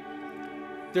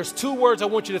 there's two words I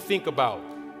want you to think about: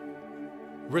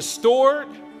 restored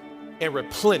and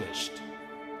replenished.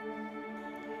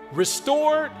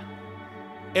 Restored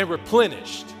and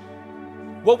replenished.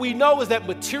 What we know is that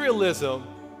materialism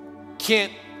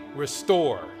can't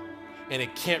restore and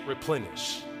it can't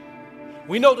replenish.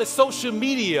 We know that social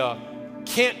media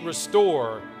can't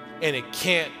restore and it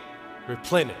can't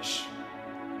replenish.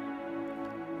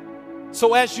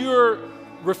 So as you're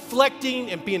reflecting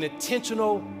and being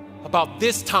intentional about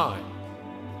this time,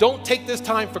 don't take this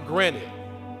time for granted.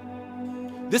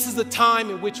 This is a time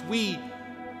in which we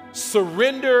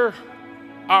surrender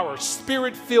our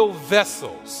spirit-filled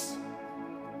vessels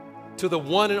to the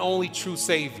one and only true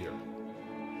Savior.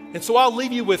 And so I'll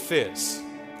leave you with this.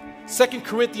 2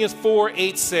 Corinthians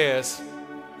 4:8 says,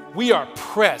 "We are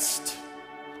pressed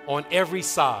on every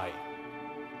side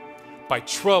by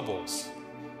troubles,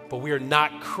 but we are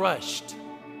not crushed.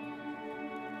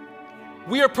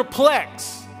 We are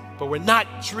perplexed, but we're not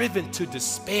driven to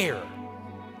despair.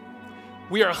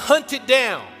 We are hunted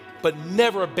down, but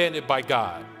never abandoned by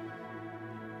God.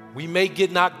 We may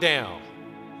get knocked down,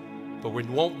 but we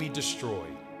won't be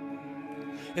destroyed."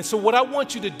 And so what I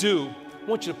want you to do, I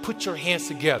want you to put your hands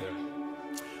together.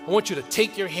 I want you to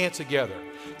take your hands together,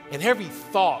 and every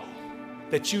thought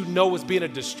that you know is being a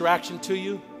distraction to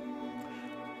you,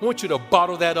 I want you to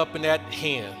bottle that up in that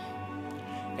hand.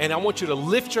 And I want you to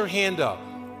lift your hand up.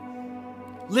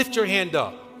 Lift your hand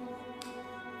up.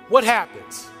 What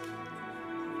happens?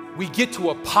 We get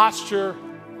to a posture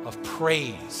of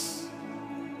praise.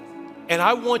 And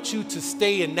I want you to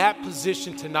stay in that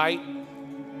position tonight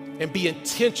and be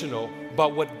intentional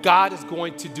about what God is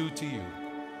going to do to you.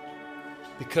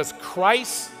 Because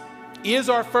Christ is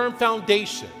our firm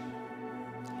foundation.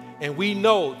 And we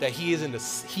know that He's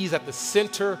at the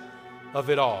center of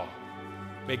it all.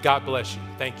 May God bless you.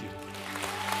 Thank you.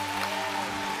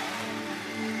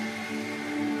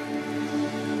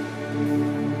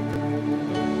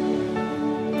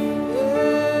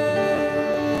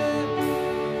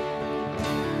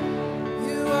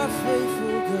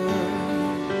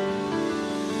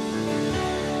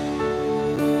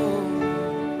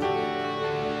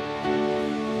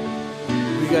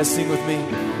 Sing with me.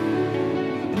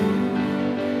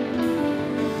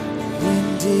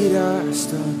 When did I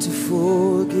start to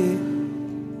forget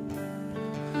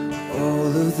all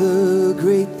of the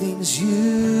great things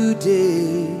you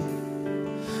did?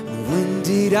 When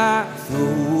did I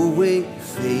throw away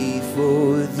faith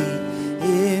for the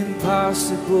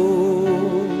impossible?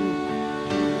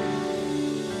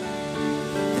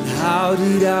 And how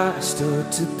did I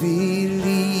start to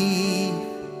believe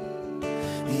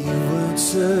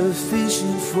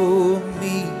sufficient for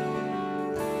me?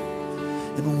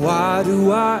 And why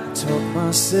do I talk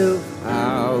myself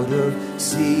out of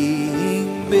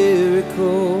seeing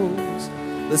miracles?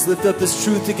 Let's lift up this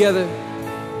truth together.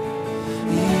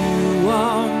 You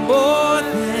are more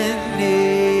than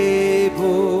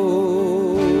able.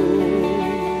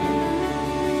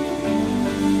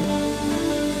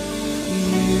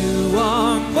 You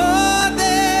are more.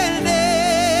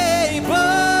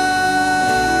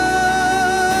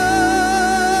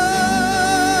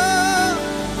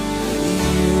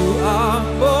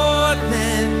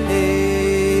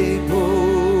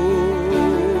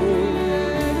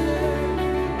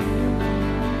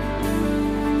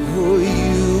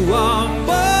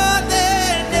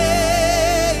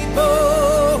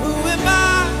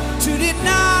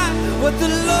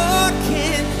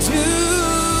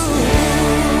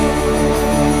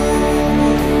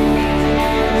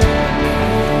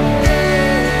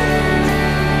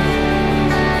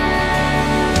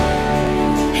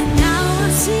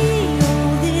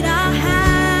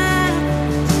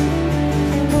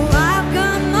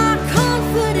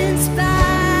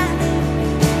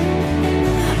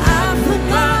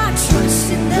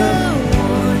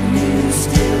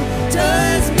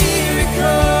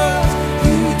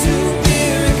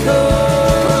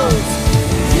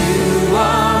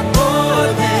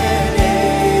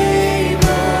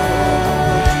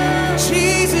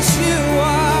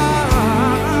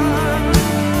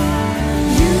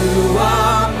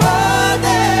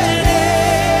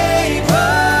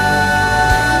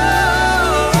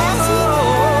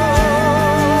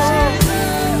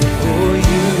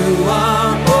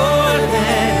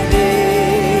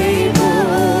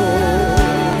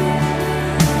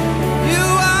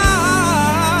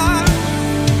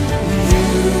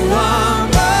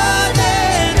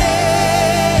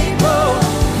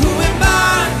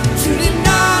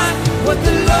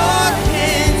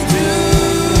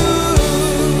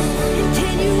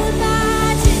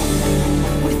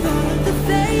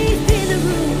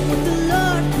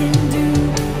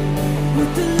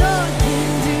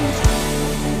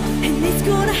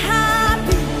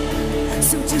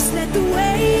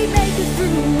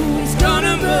 through. He's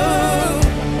gonna move.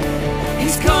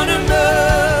 He's gonna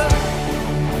move.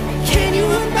 Can you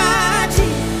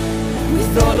imagine,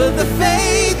 with all of the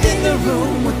faith in the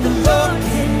room, what the Lord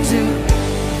can do?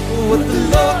 What the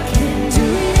Lord can do?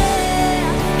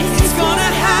 It's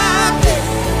gonna happen.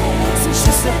 So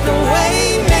just let the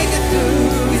way make it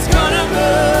through. He's gonna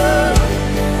move.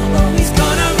 Oh, he's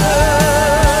gonna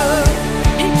move.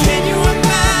 And can you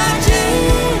imagine,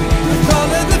 with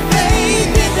all of the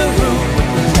faith in the room, what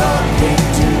the Lord can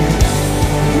do?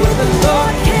 What the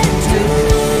Lord can do?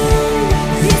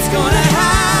 It's gonna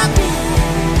happen.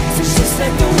 So just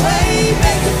let the way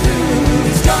make it through.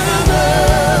 He's gonna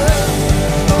move.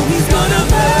 Oh, he's gonna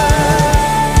move.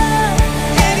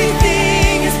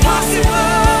 Anything is possible.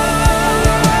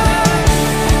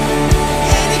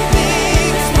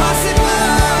 Anything is possible.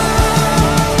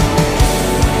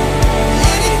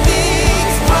 Anything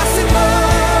is possible.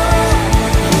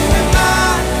 Who am I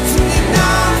to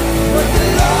deny what the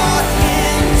Lord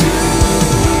can do?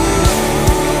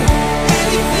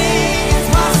 Anything is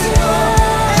possible.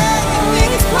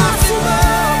 Anything is possible.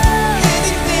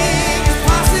 Anything is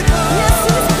possible. Yes,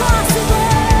 it's possible.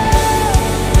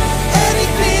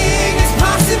 Anything is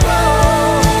possible.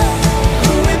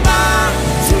 Who am I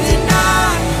to deny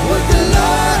what the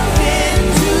Lord can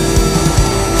do?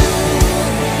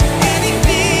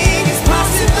 Anything is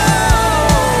possible.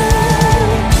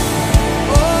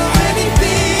 Oh,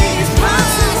 anything is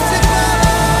possible.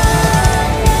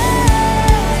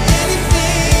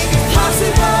 Anything is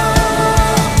possible.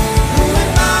 Who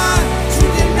am I to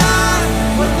deny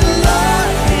what the Lord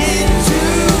can do?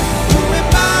 Who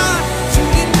am I to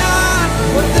deny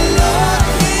what the Lord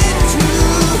can do?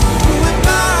 Who am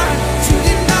I to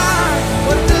deny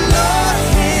what the Lord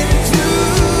can do?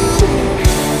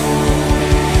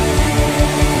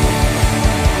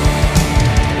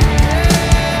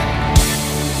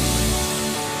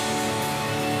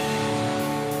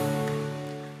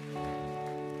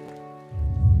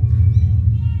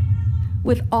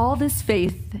 With all this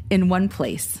faith in one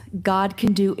place, God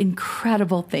can do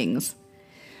incredible things.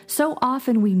 So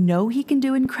often we know he can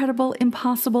do incredible,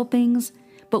 impossible things,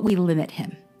 but we limit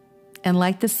him. And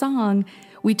like the song,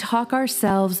 we talk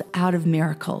ourselves out of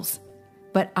miracles.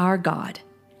 But our God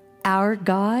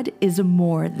is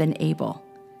more than able.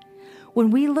 When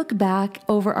we look back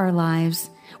over our lives,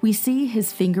 we see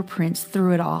his fingerprints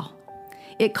through it all.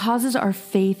 It causes our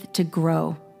faith to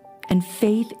grow, and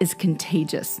faith is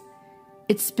contagious.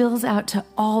 It spills out to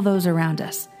all those around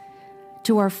us,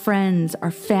 to our friends,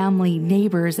 our family,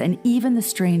 neighbors, and even the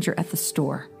stranger at the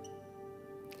store.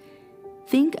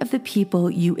 Think of the people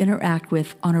you interact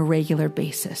with on a regular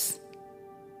basis.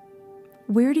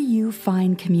 Where do you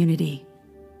find community?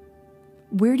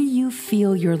 Where do you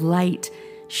feel your light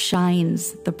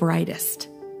shines the brightest?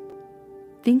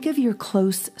 Think of your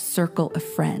close circle of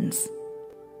friends.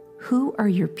 Who are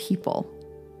your people?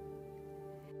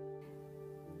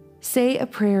 Say a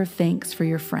prayer of thanks for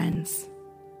your friends.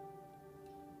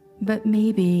 But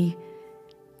maybe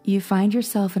you find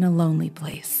yourself in a lonely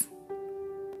place.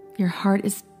 Your heart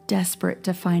is desperate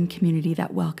to find community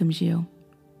that welcomes you.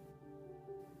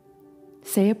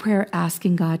 Say a prayer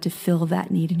asking God to fill that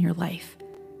need in your life,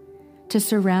 to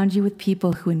surround you with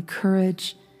people who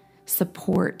encourage,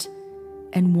 support,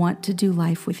 and want to do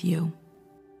life with you.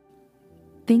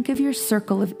 Think of your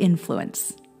circle of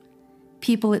influence,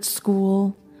 people at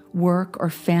school, work, or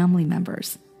family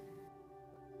members.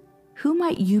 Who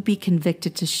might you be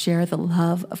convicted to share the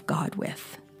love of God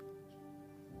with?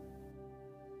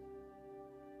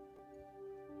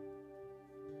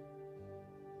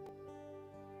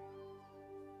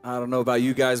 I don't know about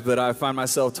you guys, but I find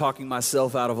myself talking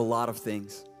myself out of a lot of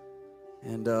things.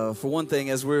 And for one thing,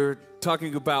 as we're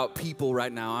talking about people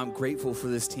right now, I'm grateful for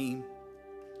this team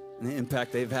and the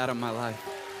impact they've had on my life.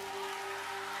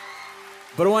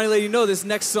 But I want to let you know this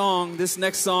next song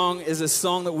is a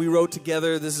song that we wrote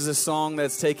together. This is a song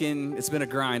it's been a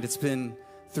grind. It's been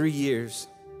 3 years.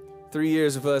 3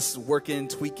 years of us working,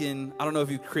 tweaking. I don't know if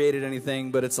you've created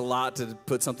anything, but it's a lot to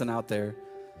put something out there.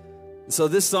 So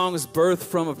this song is birthed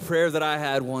from a prayer that I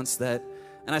had once and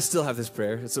I still have this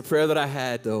prayer. It's a prayer that I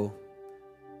had, though,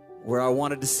 where I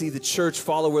wanted to see the church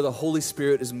follow where the Holy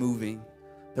Spirit is moving,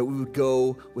 that we would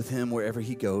go with him wherever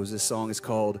he goes. This song is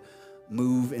called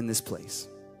Move in This Place.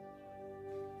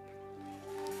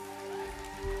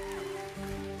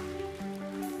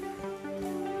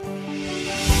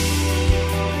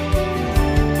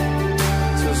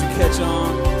 So as we catch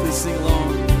on, please sing along.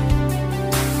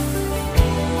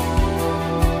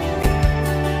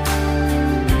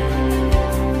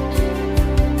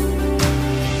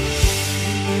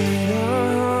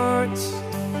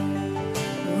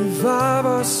 revive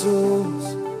our souls,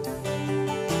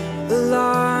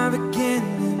 alive again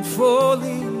and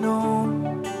fully known.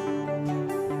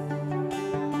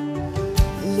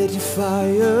 Let your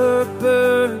fire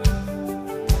burn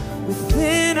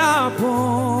within our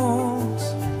bones.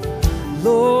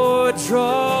 Lord,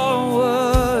 draw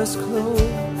us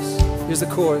close. Here's the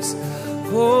chorus.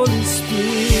 Holy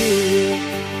Spirit,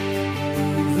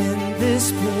 move in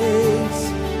this place.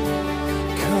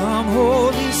 Come,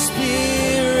 Holy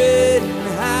Spirit, and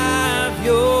have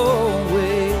your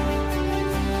way.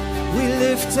 We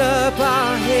lift up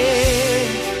our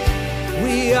hands,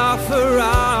 we offer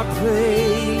our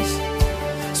praise.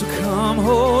 So come,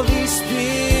 Holy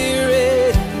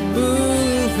Spirit,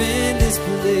 move in this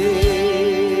place.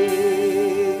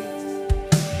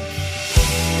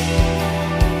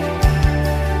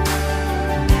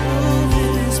 Move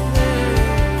in this place.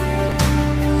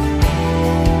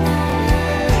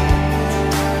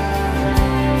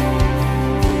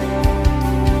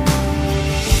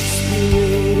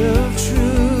 Spirit of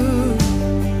truth,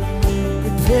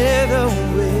 prepare the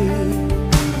way.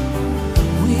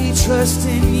 We trust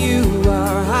in you,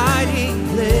 our hiding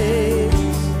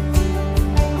place.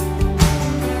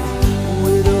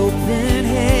 With open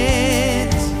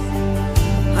hands,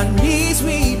 on knees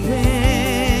we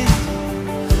bend.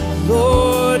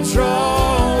 Lord,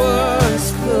 draw us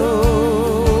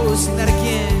close. Sing that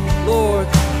again, Lord.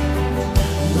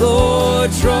 Lord,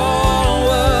 draw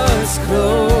us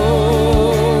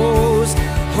close.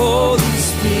 Holy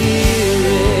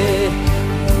Spirit,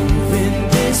 move in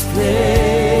this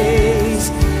place.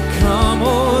 Come,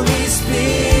 Holy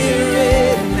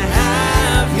Spirit, and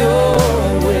have your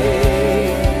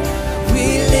way. We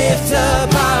lift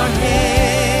up our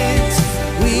hands,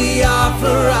 we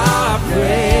offer our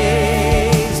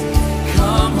praise.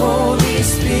 Come, Holy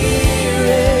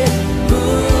Spirit,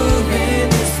 move in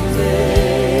this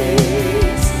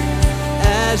place.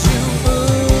 As you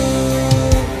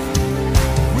move,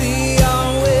 we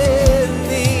are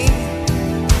willing,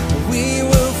 we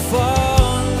will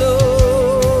follow,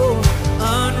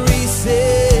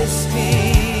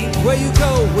 unresisting. Where you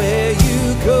go,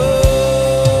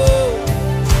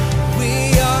 we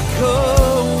are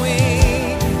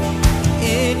going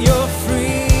in your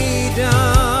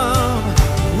freedom.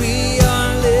 We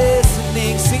are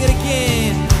listening. Sing it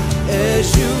again.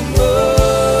 As you move,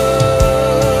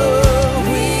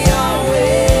 we are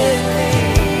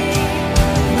willing,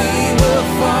 we will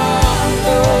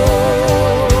follow,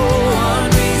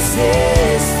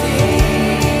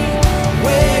 unresisting.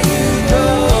 Where you go,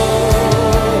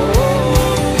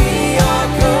 we are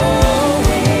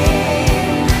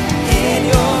going in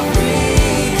your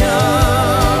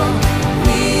freedom.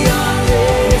 We are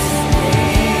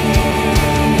listening.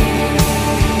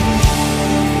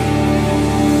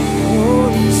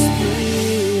 Holy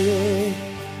Spirit,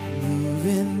 move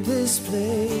in this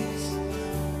place.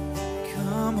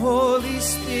 Come, Holy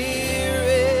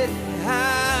Spirit,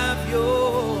 have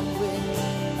your way.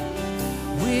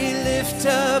 We lift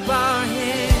up our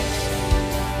hands,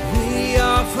 we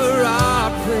offer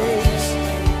our praise.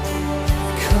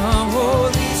 Come,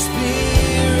 Holy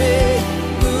Spirit,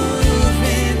 move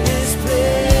in this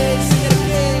place. Sing it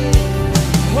again.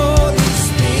 Holy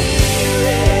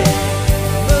Spirit,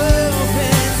 move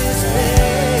in this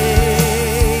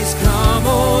place. Come,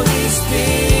 Holy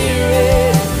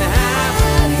Spirit,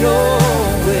 have your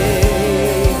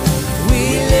way. We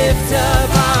lift up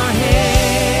our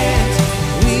hands,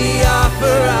 we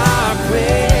offer our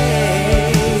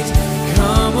praise.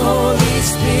 Come, Holy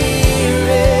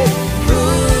Spirit,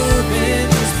 move in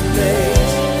this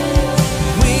place.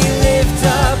 We lift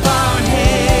up our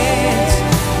hands,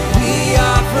 we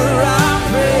offer our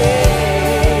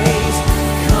praise.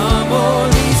 Come,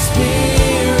 Holy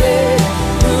Spirit,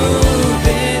 move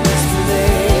in this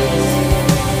place.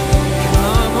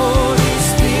 Come, Holy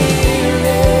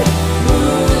Spirit,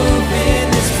 move in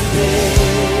this place.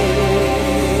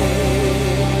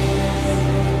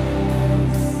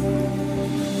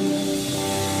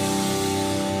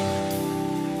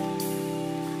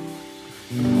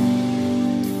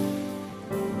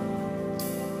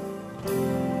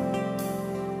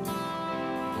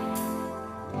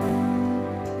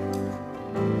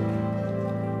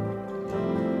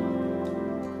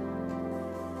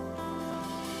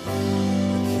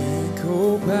 Can't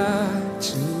go back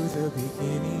to the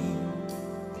beginning.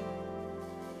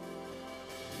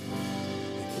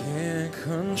 You can't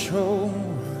control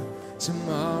what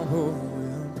tomorrow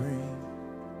will bring.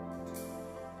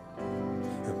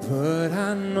 But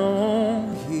I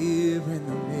know here in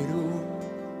the middle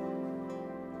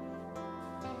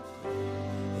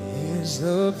is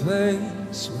the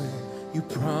place where you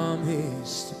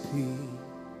promised to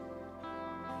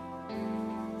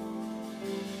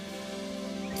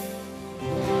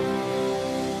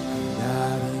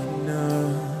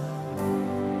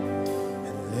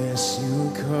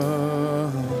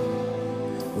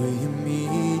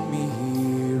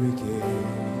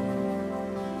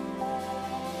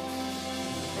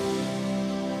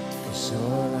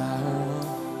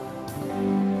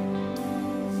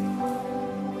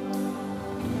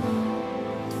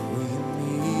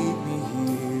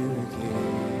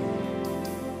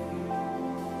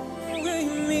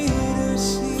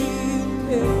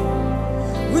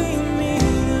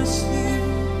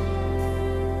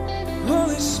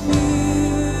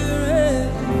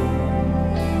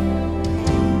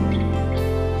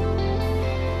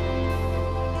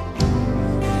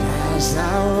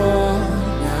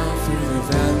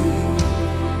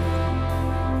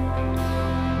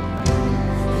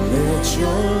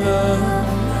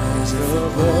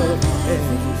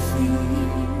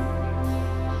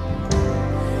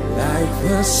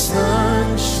the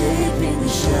sun shaping the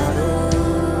shadow.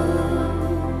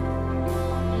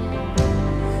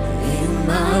 In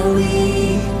my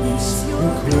weakness,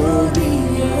 your glory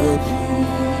appears.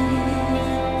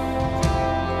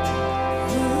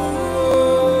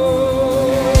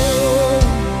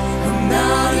 I'm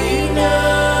not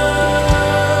enough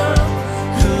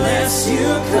unless you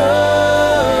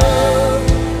come.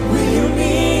 Will you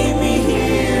meet me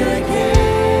here again?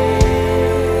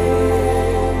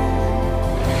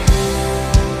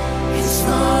 It's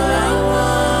all I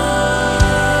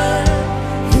want.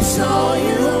 It's all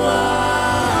you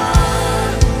want.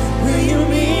 Will you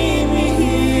meet me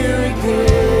here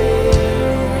again?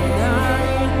 Not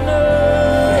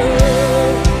enough.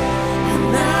 I'm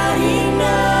not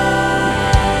enough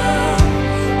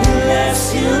unless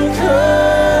you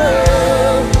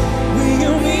come. Will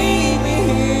you meet me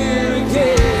here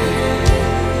again?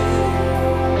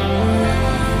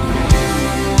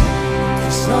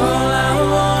 It's all I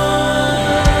want.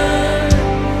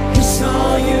 It's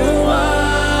all you want.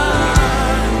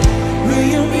 Will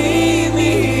you meet me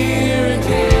here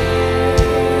again?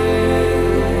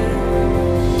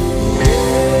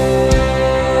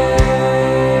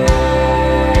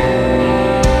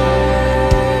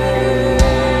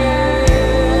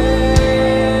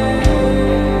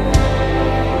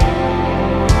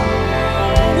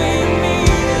 Will you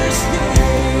meet us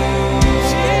here,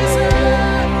 Jesus?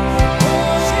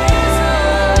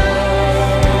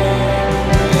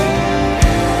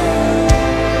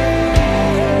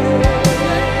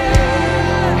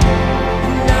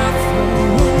 Not for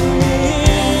 1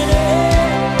 minute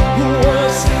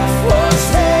was I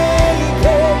forsaken.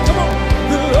 Come on,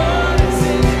 the Lord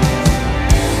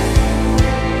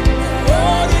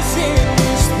is in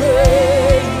this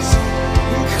place.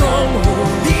 Come,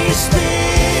 Holy Spirit,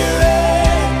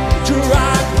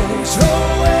 drive us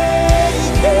away.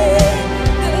 The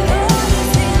Lord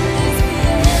is in this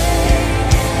place.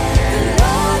 The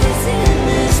Lord is in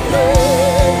this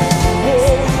place.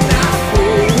 Oh, not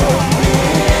for 1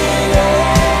 minute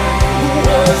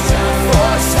was I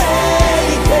forsaken.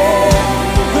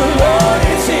 The Lord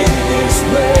is in this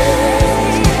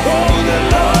place. Oh, the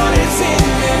Lord is in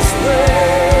this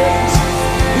place.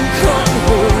 Come,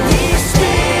 Holy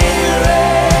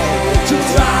Spirit, to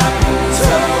drive us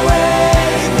away.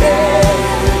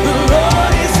 The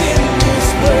Lord is in this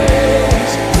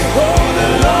place. Oh, the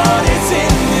Lord is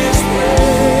in this place.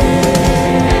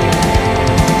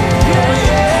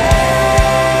 Yeah,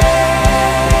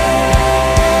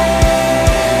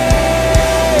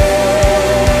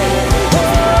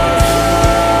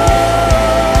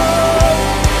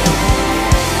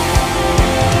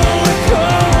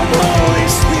 come, Holy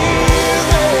Spirit.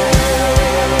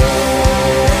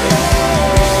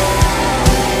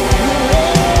 The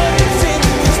Lord is in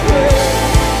this place.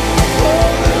 Oh,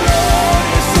 the Lord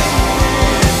is in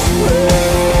this place.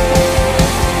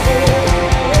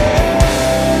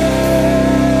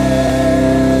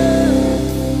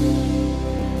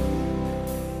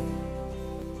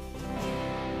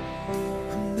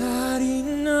 I'm not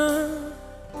enough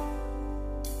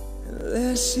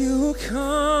unless you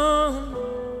come.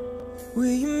 Will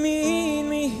you meet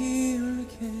me here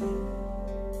again?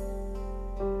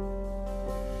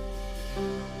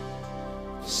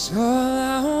 It's all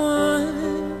I want.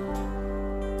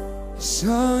 It's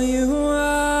all you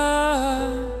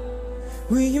are.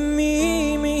 Will you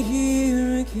meet me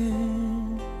here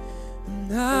again? I'm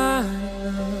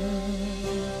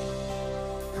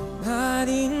not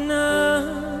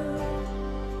enough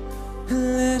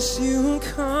unless you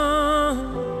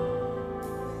come.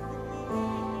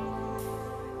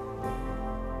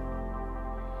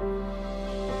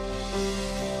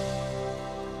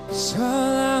 It's all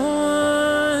I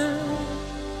want.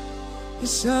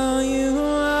 It's all you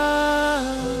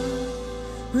are.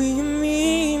 Will you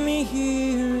meet me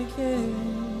here again?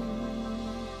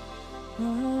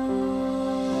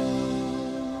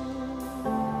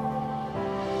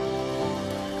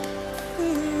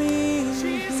 Will you meet me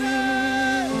here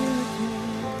again?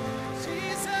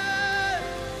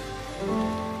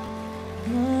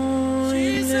 Your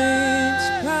name's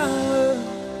power.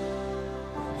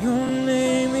 Your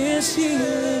name is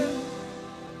healing.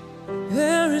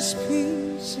 There is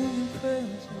peace in your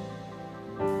presence.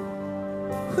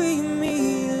 Will you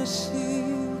meet us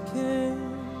here again?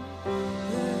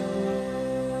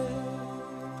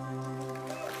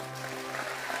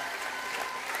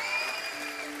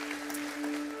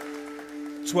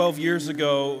 12 years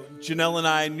ago, Janelle and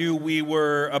I knew we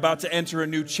were about to enter a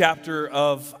new chapter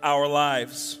of our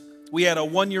lives. We had a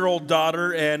 1-year-old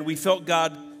daughter, and we felt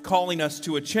God calling us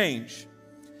to a change.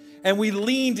 And we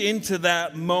leaned into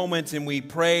that moment and we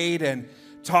prayed and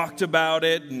talked about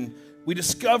it, and we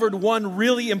discovered one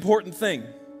really important thing.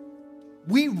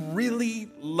 We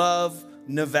really love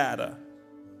Nevada.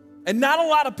 And not a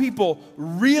lot of people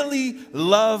really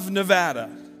love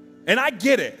Nevada. And I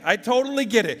get it. I totally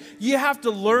get it. You have to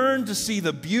learn to see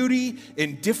the beauty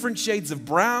in different shades of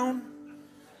brown.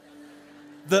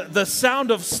 The sound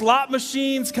of slot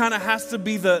machines kind of has to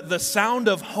be the sound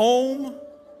of home.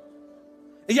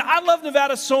 Yeah, I love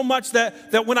Nevada so much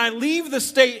that when I leave the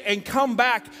state and come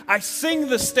back, I sing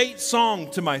the state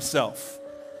song to myself.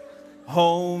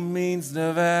 Home means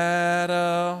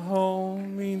Nevada,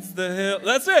 home means the hill.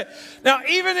 That's it. Now,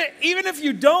 even if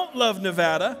you don't love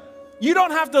Nevada, you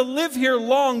don't have to live here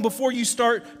long before you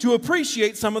start to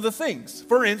appreciate some of the things.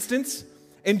 For instance,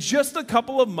 in just a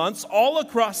couple of months, all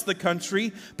across the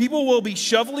country, people will be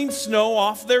shoveling snow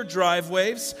off their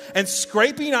driveways and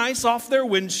scraping ice off their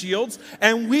windshields,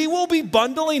 and we will be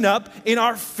bundling up in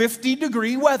our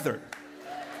 50-degree weather.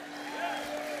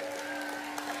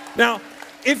 Now,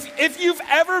 if you've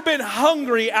ever been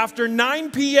hungry after 9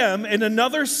 p.m. in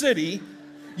another city,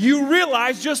 you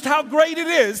realize just how great it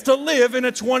is to live in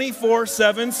a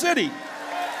 24/7 city.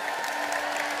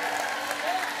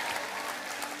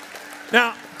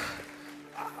 Now,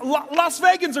 Las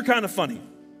Vegans are kind of funny.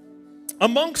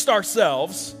 Amongst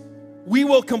ourselves, we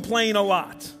will complain a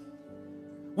lot.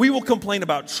 We will complain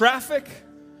about traffic,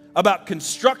 about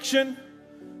construction,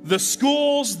 the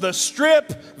schools, the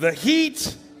strip, the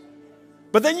heat.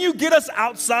 But then you get us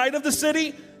outside of the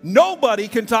city, nobody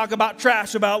can talk about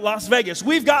trash about Las Vegas.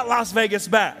 We've got Las Vegas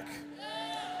back.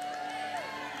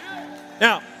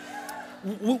 Now,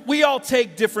 we all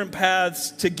take different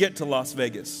paths to get to Las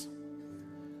Vegas.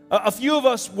 A few of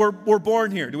us were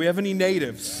born here. Do we have any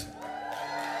natives?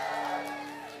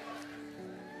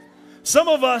 Some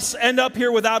of us end up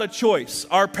here without a choice.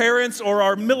 Our parents or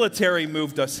our military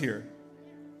moved us here.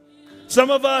 Some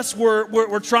of us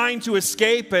were trying to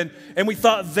escape, and we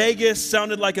thought Vegas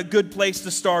sounded like a good place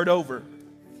to start over.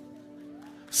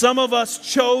 Some of us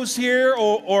chose here,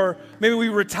 or maybe we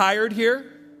retired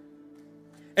here.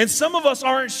 And some of us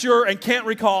aren't sure and can't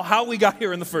recall how we got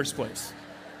here in the first place.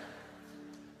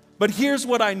 But here's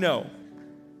what I know.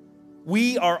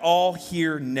 We are all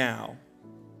here now.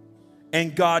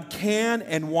 And God can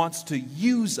and wants to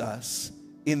use us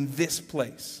in this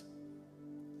place.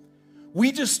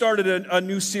 We just started a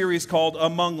new series called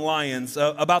Among Lions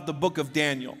about the book of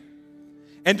Daniel.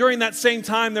 And during that same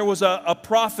time, there was a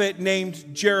prophet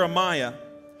named Jeremiah.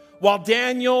 While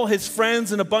Daniel, his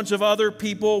friends, and a bunch of other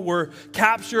people were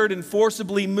captured and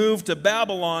forcibly moved to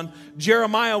Babylon,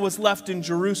 Jeremiah was left in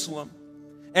Jerusalem.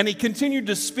 And he continued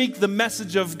to speak the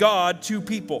message of God to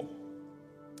people.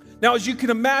 Now, as you can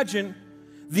imagine,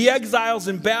 the exiles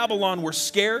in Babylon were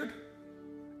scared,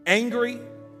 angry,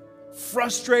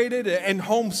 frustrated, and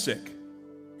homesick.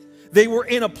 They were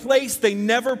in a place they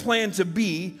never planned to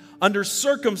be, under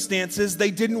circumstances they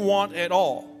didn't want at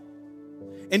all.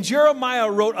 And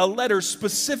Jeremiah wrote a letter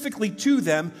specifically to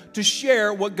them to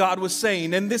share what God was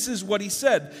saying. And this is what he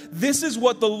said. This is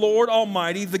what the Lord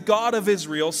Almighty, the God of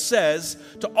Israel, says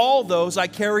to all those I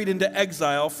carried into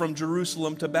exile from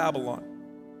Jerusalem to Babylon.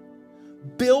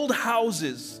 Build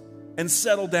houses and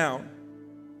settle down.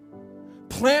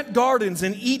 Plant gardens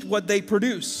and eat what they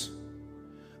produce.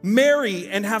 Marry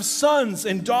and have sons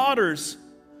and daughters.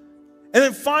 And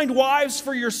then find wives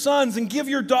for your sons and give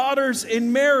your daughters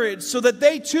in marriage so that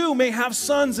they too may have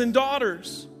sons and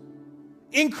daughters.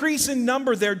 Increase in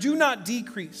number there, do not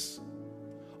decrease.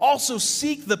 Also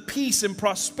seek the peace and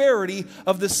prosperity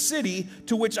of the city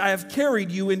to which I have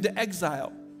carried you into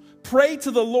exile. Pray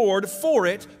to the Lord for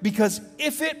it, because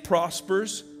if it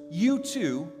prospers, you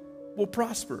too will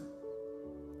prosper.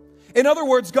 In other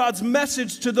words, God's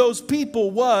message to those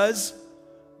people was,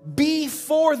 be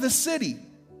for the city.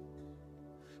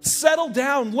 Settle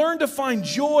down, learn to find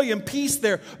joy and peace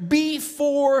there. Be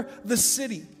for the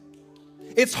city.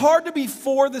 It's hard to be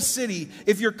for the city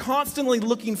if you're constantly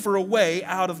looking for a way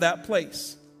out of that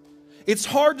place. It's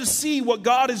hard to see what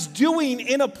God is doing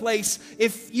in a place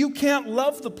if you can't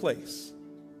love the place.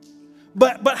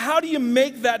 But how do you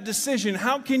make that decision?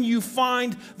 How can you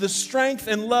find the strength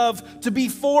and love to be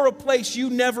for a place you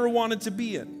never wanted to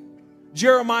be in?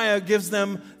 Jeremiah gives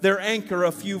them their anchor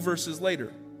a few verses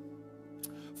later.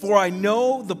 For I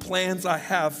know the plans I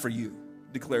have for you,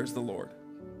 declares the Lord.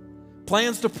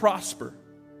 Plans to prosper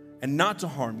and not to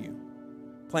harm you.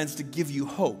 Plans to give you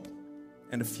hope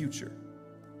and a future.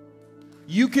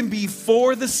 You can be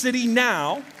for the city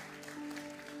now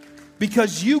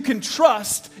because you can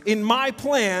trust in my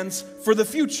plans for the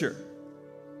future.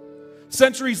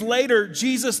 Centuries later,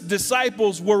 Jesus'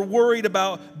 disciples were worried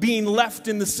about being left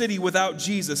in the city without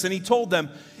Jesus. And he told them,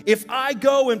 if I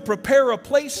go and prepare a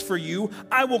place for you,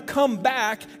 I will come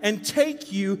back and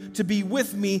take you to be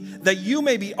with me, that you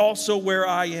may be also where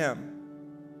I am.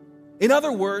 In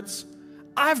other words,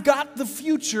 I've got the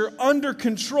future under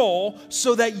control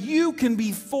so that you can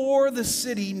be for the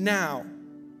city now.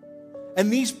 And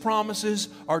these promises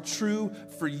are true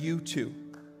for you too.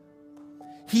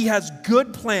 He has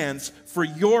good plans for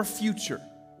your future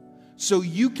so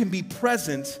you can be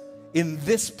present in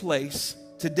this place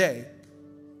today.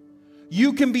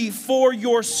 You can be for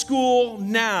your school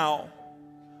now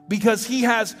because He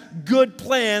has good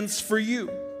plans for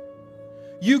you.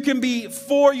 You can be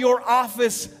for your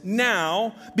office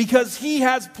now because He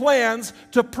has plans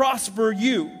to prosper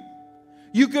you.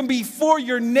 You can be for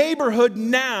your neighborhood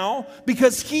now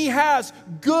because He has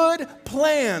good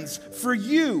plans for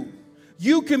you.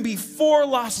 You can be for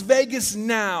Las Vegas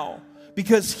now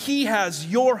because He has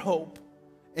your hope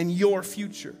and your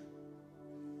future.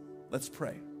 Let's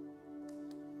pray.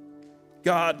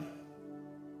 God,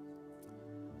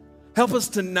 help us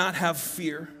to not have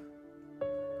fear.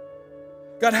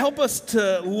 God, help us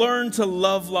to learn to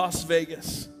love Las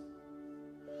Vegas.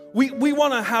 We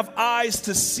want to have eyes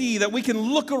to see, that we can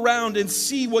look around and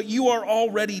see what You are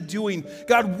already doing.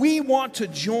 God, we want to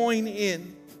join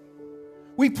in.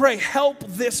 We pray, help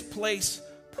this place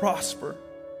prosper.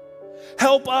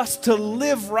 Help us to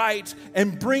live right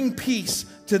and bring peace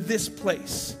to this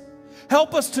place.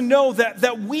 Help us to know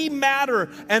that we matter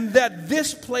and that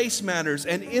this place matters.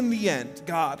 And in the end,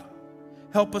 God,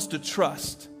 help us to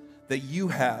trust that You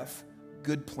have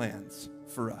good plans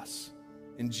for us.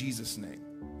 In Jesus' name,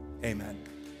 amen.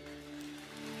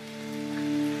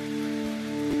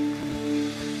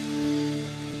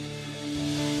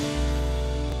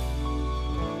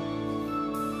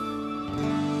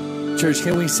 Church,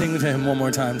 can we sing to Him one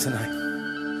more time tonight?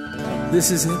 This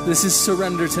is it. This is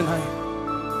surrender tonight.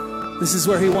 This is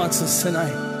where He wants us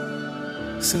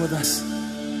tonight. Sing with us.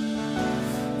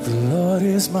 The Lord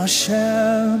is my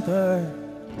shepherd,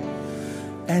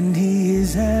 and He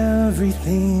is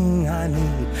everything I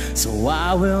need. So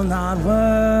I will not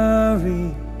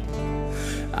worry.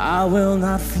 I will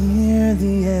not fear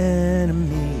the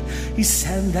enemy. He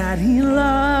said that He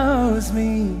loves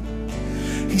me.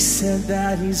 He said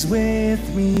that He's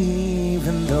with me,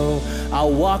 even though I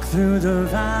walk through the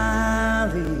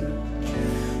valley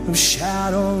of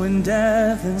shadow and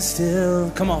death, and still,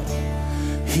 come on,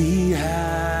 He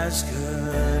has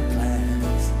good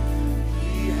plans.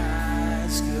 He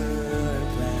has good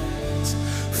plans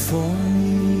for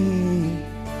me.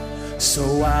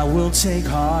 So I will take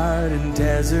heart in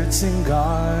deserts and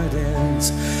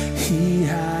gardens. He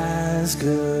has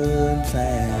good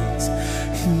plans.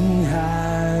 He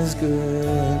has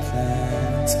good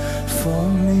plans for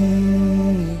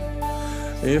me.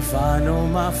 If I know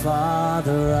my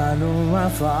Father, I know my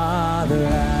Father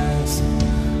has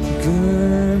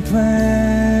good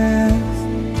plans.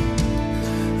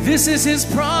 This is His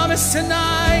promise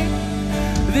tonight.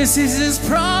 This is His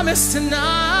promise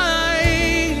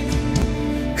tonight.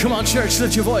 Come on, church,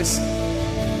 lift your voice.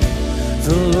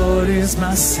 The Lord is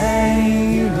my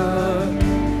Savior,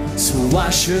 so why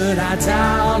should I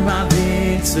doubt my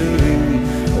victory?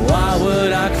 Why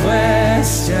would I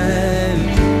question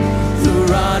the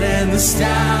rod and the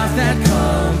staff that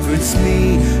comforts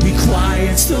me? He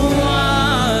quiets the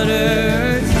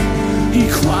waters. He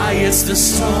quiets the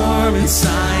storm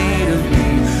inside of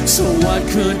me. So what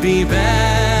could be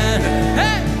better,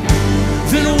 hey,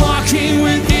 than walking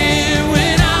with Him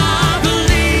when I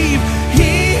believe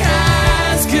He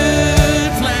has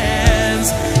good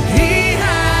plans. He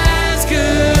has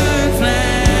good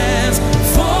plans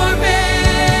for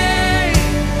me.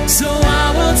 So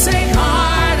I will take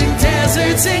heart in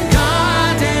deserts and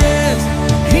gardens.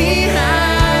 He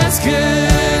has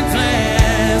good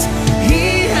plans.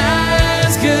 He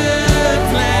has good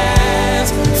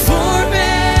plans for me.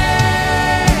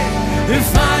 If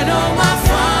I know my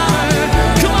Father,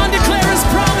 come on, declare His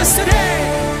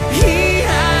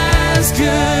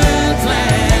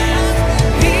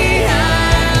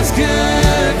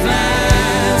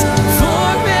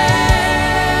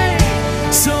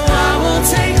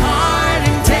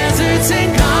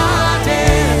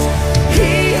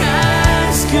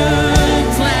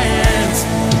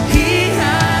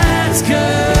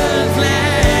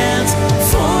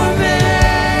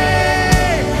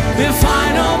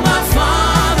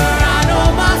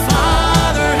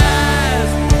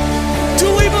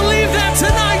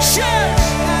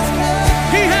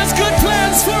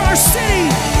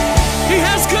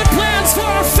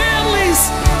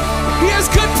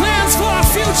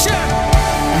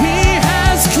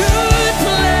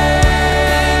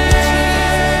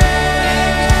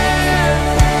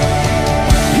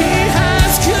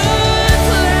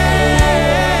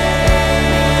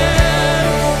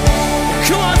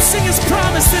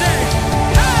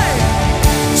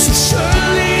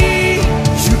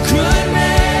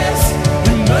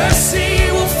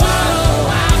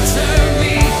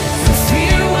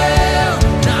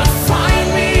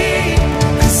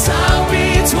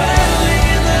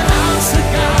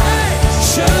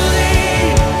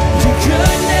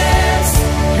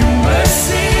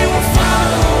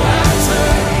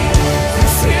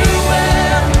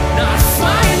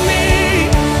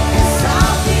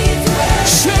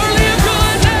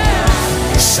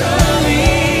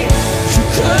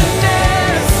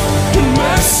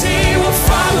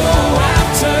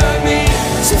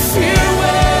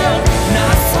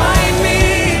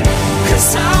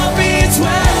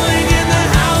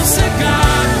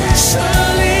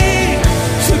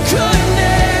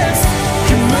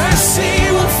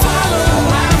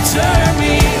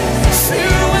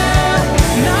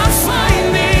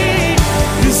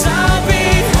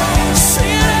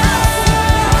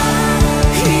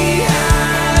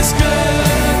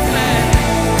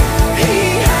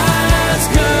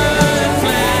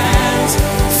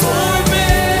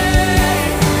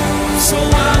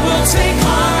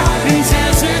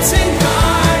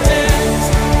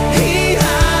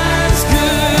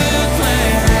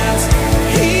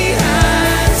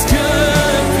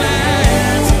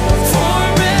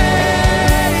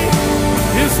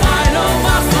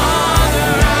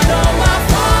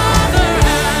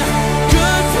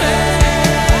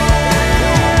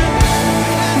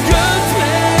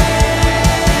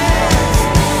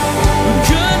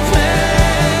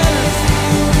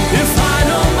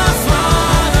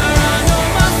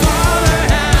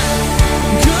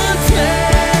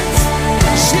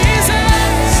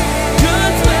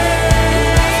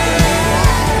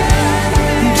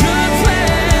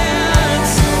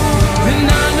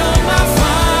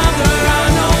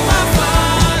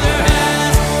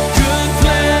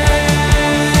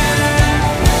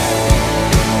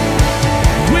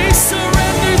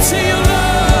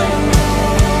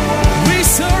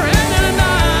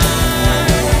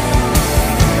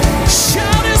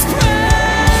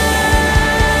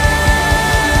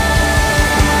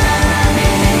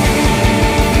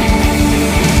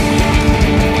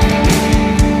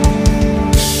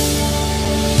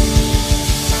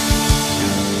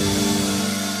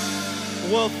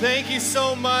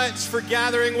much for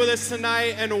gathering with us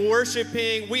tonight and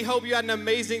worshiping. We hope you had an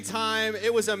amazing time.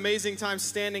 It was an amazing time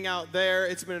standing out there.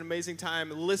 It's been an amazing time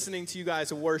listening to you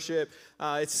guys worship.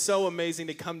 It's so amazing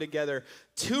to come together.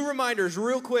 2 reminders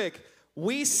real quick.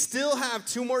 We still have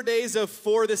 2 more days of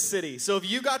For the City. So if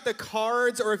you got the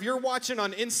cards, or if you're watching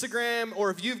on Instagram, or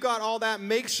if you've got all that,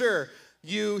 make sure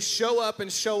you show up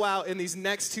and show out in these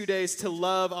next 2 days to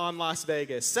love on Las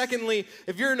Vegas. Secondly,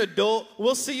 if you're an adult,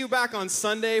 we'll see you back on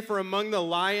Sunday for Among the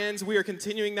Lions. We are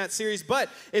continuing that series. But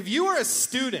if you are a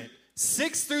student,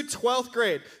 6th through 12th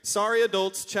grade, sorry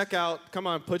adults, check out. Come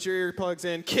on, put your earplugs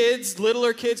in. Kids,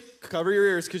 littler kids, cover your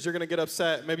ears because you're going to get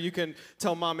upset. Maybe you can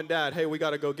tell mom and dad, hey, we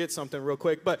got to go get something real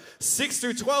quick. But 6th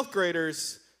through 12th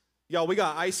graders, y'all, we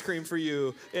got ice cream for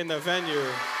you in the venue.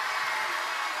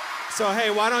 So,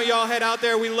 hey, why don't y'all head out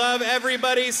there? We love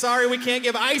everybody. Sorry we can't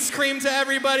give ice cream to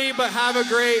everybody, but have a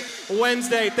great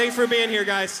Wednesday. Thanks for being here,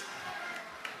 guys.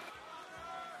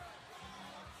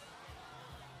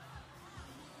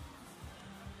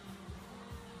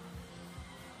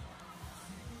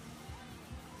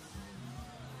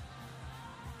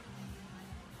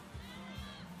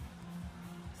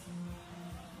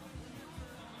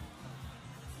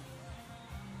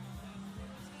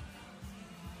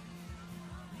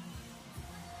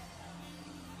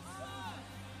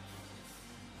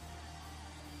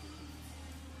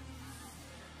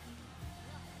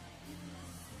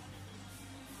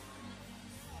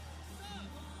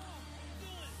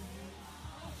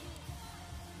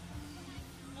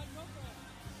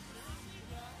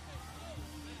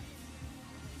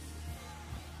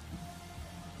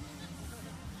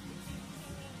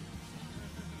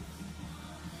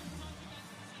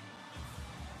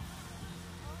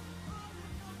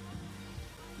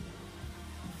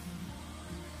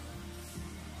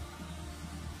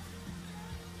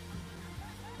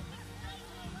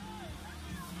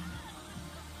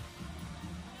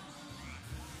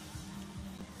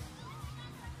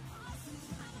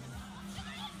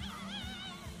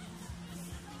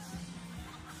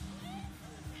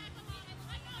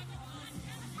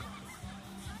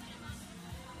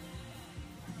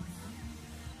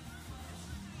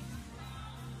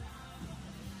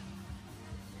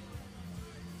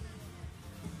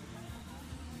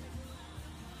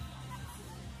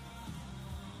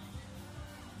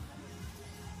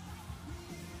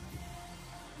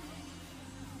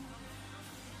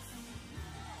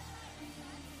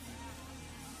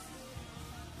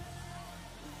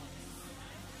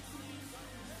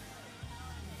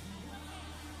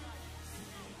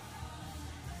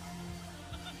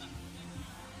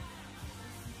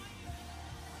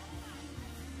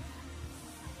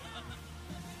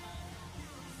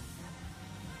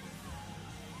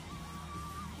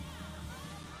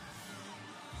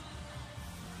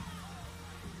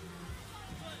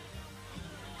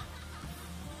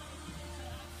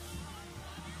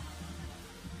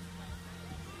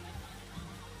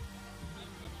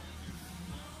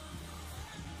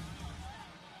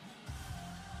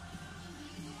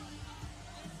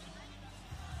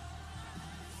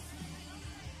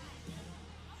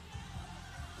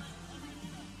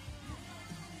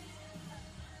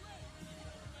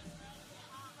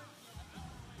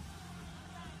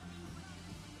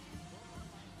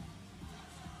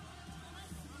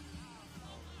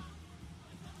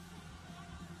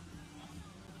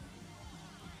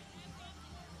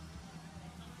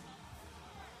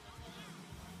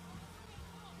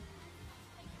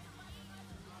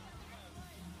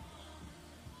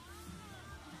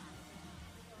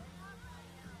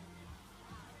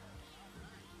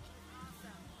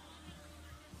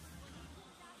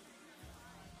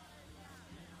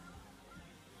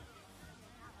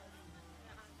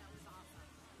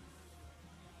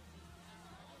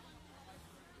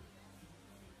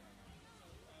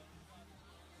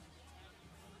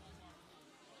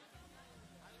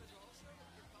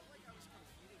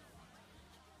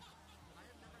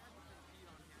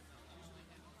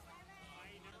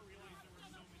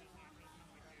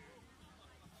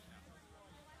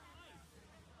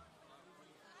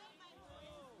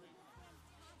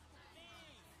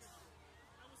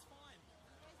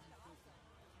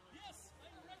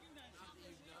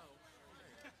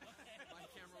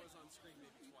 screen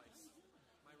maybe twice.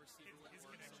 My receiver went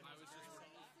once, so I was just...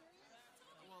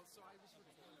 Well, so I was...